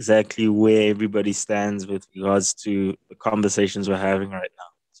exactly where everybody stands with regards to the conversations we're having right now.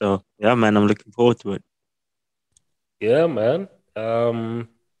 So, yeah, man, I'm looking forward to it. Yeah, man.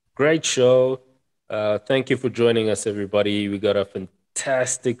 Great show. Thank you for joining us, everybody. We got a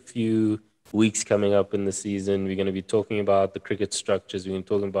fantastic few weeks coming up in the season. We're going to be talking about the cricket structures. We're going to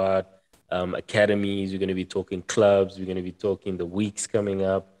be talking about academies. We're going to be talking clubs. We're going to be talking the weeks coming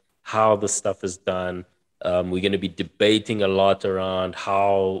up, how the stuff is done. We're going to be debating a lot around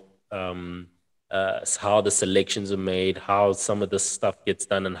how the selections are made, how some of this stuff gets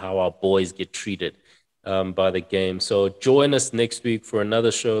done, and how our boys get treated by the game. So join us next week for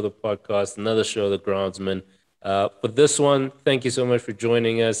another show of the podcast, another show of the Groundsmen. For this one, thank you so much for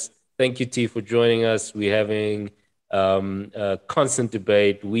joining us. Thank you, T, for joining us. We're having a constant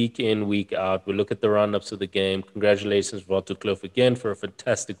debate week in, week out. We look at the roundups of the game. Congratulations, Waterkloof, again for a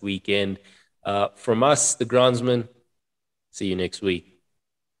fantastic weekend. From us, the Groundsmen, see you next week.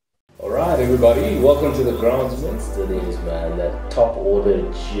 All right, everybody, welcome to the Groundsmen. Still is, man. That top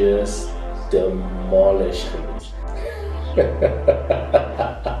order just demolished him.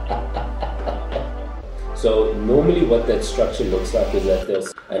 So normally what that structure looks like is that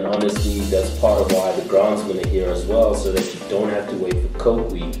there's, and honestly that's part of why the groundsmen are here as well, so that you don't have to wait for Coke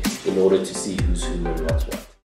Week in order to see who's who and what's what.